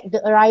 affect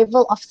the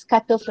arrival of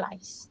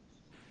scuttleflies?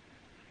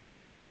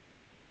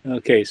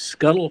 Okay,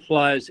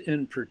 scuttleflies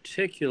in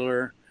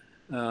particular,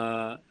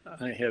 I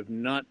have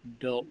not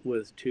dealt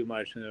with too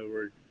much.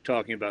 We're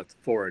talking about the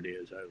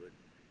phoridae, I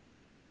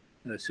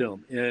would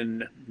assume.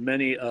 In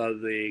many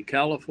of the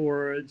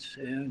caliphorids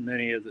and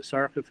many of the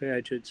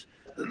sarcophagids,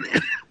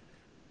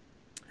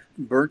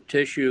 burnt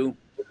tissue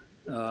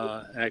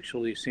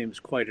actually seems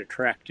quite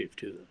attractive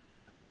to them.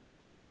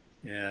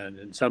 And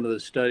in some of the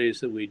studies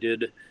that we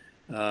did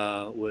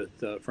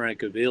with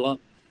Frank Avila,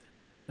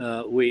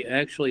 we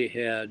actually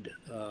had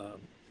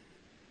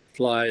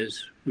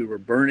flies. We were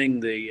burning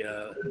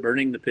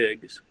the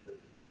pigs,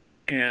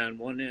 and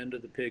one end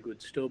of the pig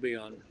would still be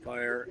on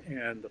fire,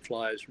 and the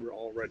flies were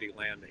already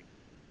landing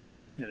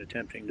and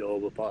attempting to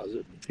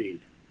oviposit and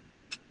feed.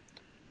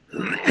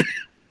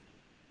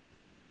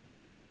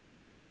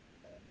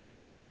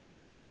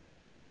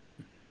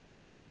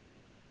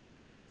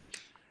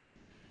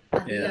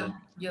 Adila,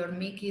 your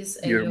mic is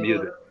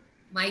muted.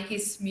 Mic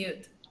is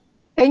mute.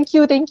 Thank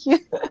you.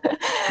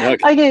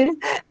 Okay,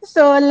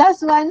 so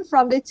last one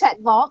from the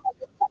chat box.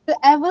 Have you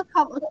ever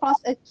come across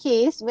a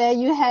case where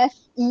you have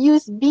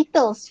used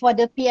beetles for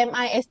the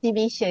PMI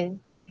estimation?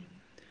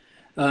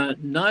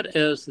 Not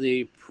as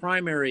the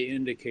primary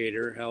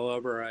indicator.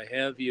 However, I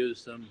have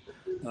used them,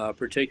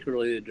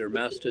 particularly the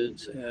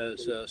dermestids,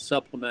 as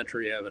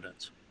supplementary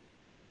evidence.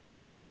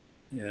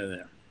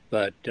 Yeah,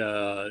 but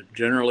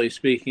generally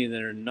speaking,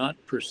 they're not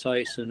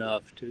precise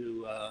enough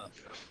to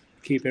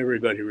keep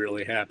everybody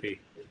really happy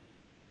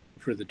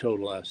for the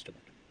total estimate.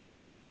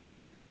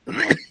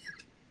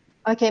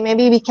 Okay,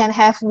 maybe we can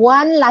have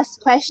one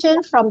last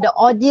question from the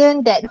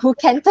audience who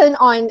can turn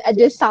on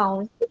the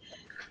sound.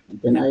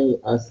 Can I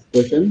ask a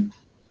question?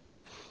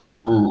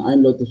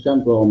 I'm Dr.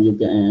 Sham from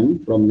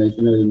UKM, from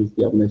National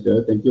University of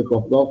Malaysia. Thank you,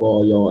 Prof. Goff,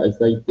 for your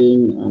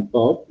exciting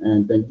talk,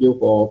 and thank you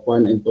for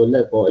F.U.N and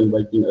Lab for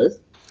inviting us.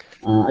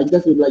 I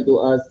just would like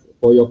to ask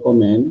for your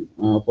comment.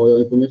 For your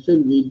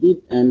information, we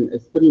did an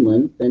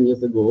experiment 10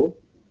 years ago,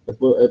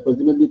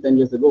 approximately 10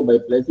 years ago, by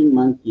placing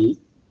monkeys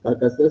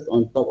carcasses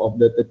on top of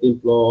the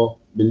 13th floor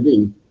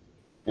building.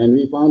 And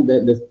we found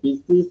that the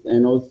species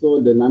and also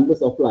the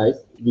numbers of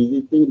flies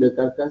visiting the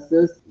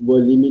carcasses were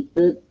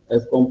limited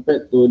as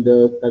compared to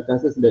the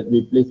carcasses that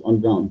we placed on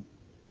ground.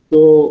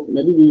 So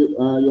maybe you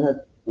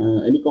have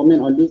any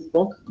comment on this,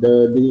 Prof?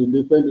 The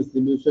different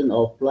distribution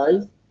of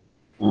flies,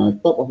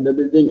 top of the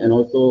building and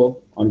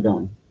also on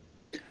ground.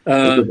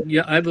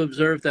 Yeah, I've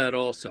observed that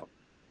also.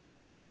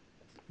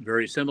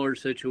 Very similar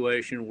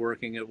situation,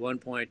 working at one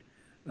point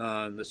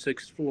on the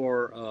 6th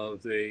floor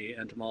of the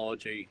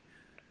entomology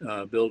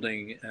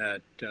building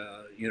at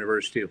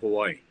University of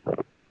Hawaii.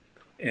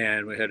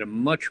 And we had a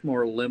much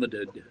more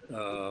limited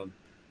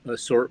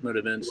assortment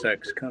of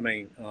insects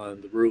coming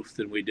on the roof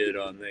than we did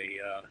on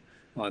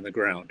the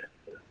ground.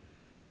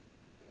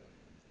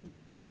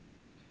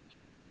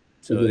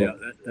 So yeah,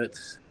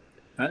 that's.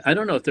 I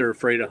don't know if they're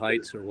afraid of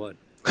heights or what.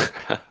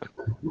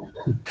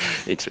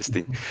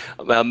 Interesting.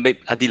 Well,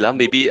 Adila,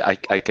 maybe I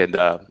can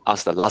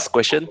ask the last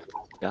question.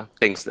 Yeah,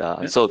 thanks.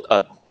 So,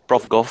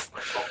 Prof. Goff,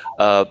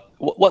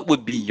 what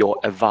would be your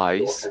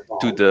advice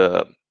to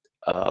the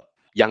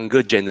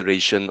younger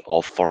generation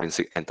of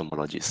forensic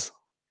entomologists?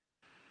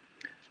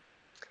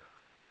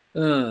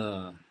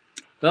 Well,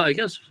 I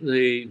guess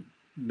the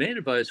main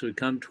advice would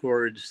come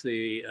towards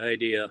the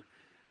idea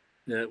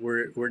that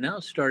we're now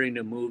starting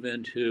to move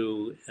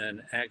into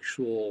an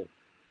actual,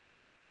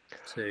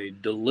 say,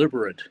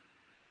 deliberate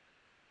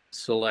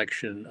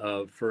selection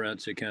of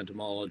forensic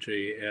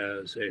entomology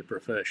as a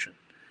profession.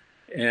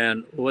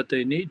 And what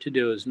they need to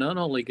do is not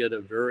only get a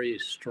very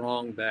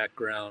strong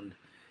background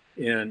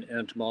in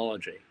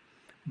entomology,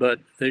 but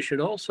they should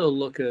also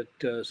look at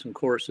some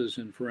courses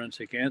in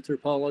forensic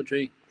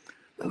anthropology,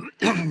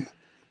 take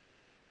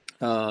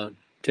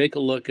a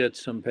look at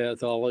some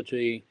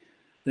pathology,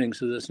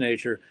 things of this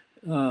nature.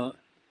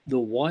 The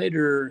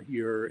wider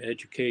your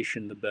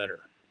education, the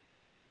better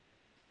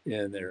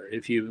in there.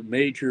 If you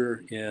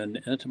major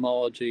in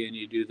entomology and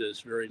you do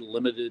this very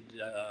limited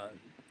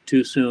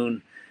too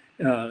soon,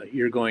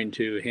 you're going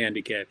to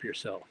handicap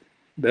yourself.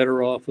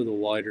 Better off with a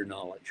wider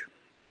knowledge.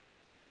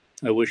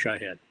 I wish I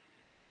had.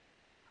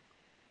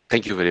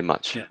 Thank you very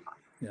much. Yeah.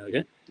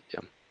 Okay. Yeah.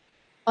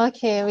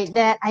 Okay, with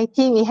that, I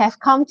think we have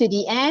come to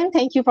the end.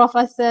 Thank you,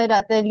 Professor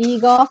Dr.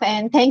 Goff,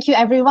 and thank you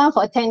everyone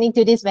for attending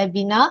to this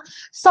webinar.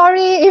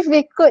 Sorry if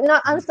we could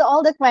not answer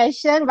all the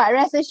questions, but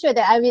rest assured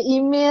that I will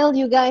email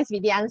you guys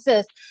with the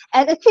answers.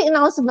 And a quick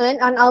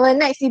announcement on our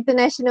next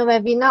international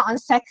webinar on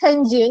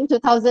 2nd June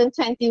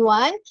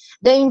 2021.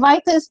 The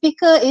invited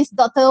speaker is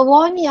Dr.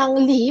 Won Young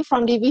Lee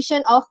from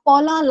Division of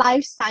Polar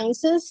Life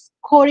Sciences,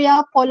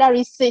 Korea Polar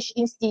Research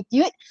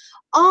Institute,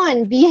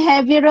 on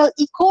behavioral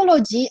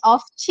ecology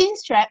of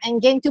chinstrap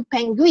and gentoo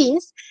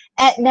penguins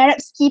at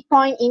Nerepski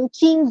Point in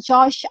King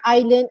George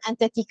Island,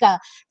 Antarctica.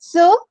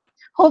 So,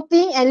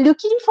 hoping and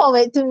looking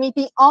forward to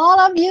meeting all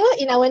of you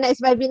in our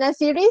next webinar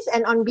series.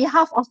 And on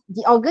behalf of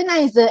the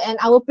organizer and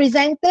our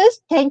presenters,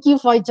 thank you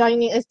for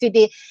joining us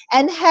today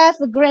and have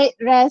a great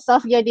rest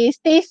of your day.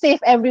 Stay safe,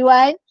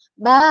 everyone.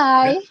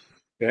 Bye.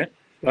 Okay.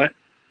 Bye.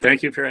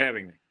 Thank you for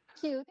having me.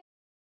 Thank you.